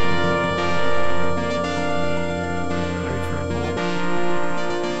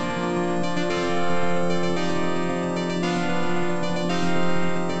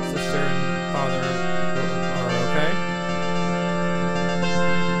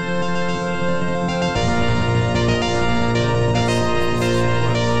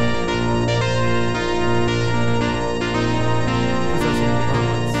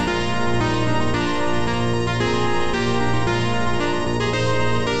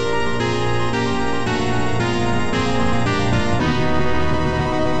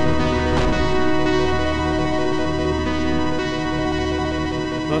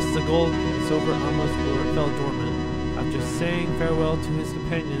 Thus the gold and silver almost fell dormant. After saying farewell to his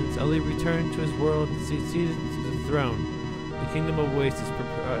companions, Ali returned to his world and succeeded to the throne. The kingdom of Oasis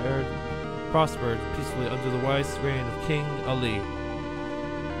prospered peacefully under the wise reign of King Ali.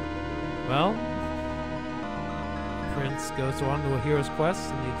 Well, the prince goes on to a hero's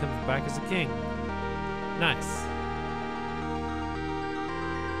quest and he comes back as a king. Nice.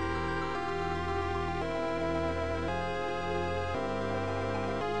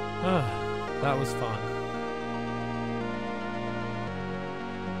 That was fun.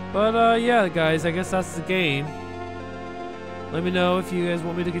 But yeah, guys, I guess that's the game. Let me know if you guys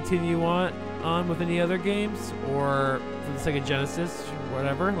want me to continue on with any other games, or for the Sega Genesis, or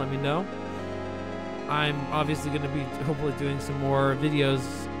whatever. Let me know. I'm obviously going to be hopefully doing some more videos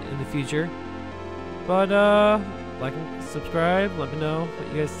in the future. But like and subscribe. Let me know what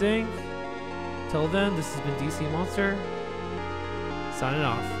you guys think. Till then, this has been DC Monster, signing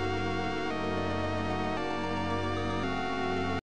off.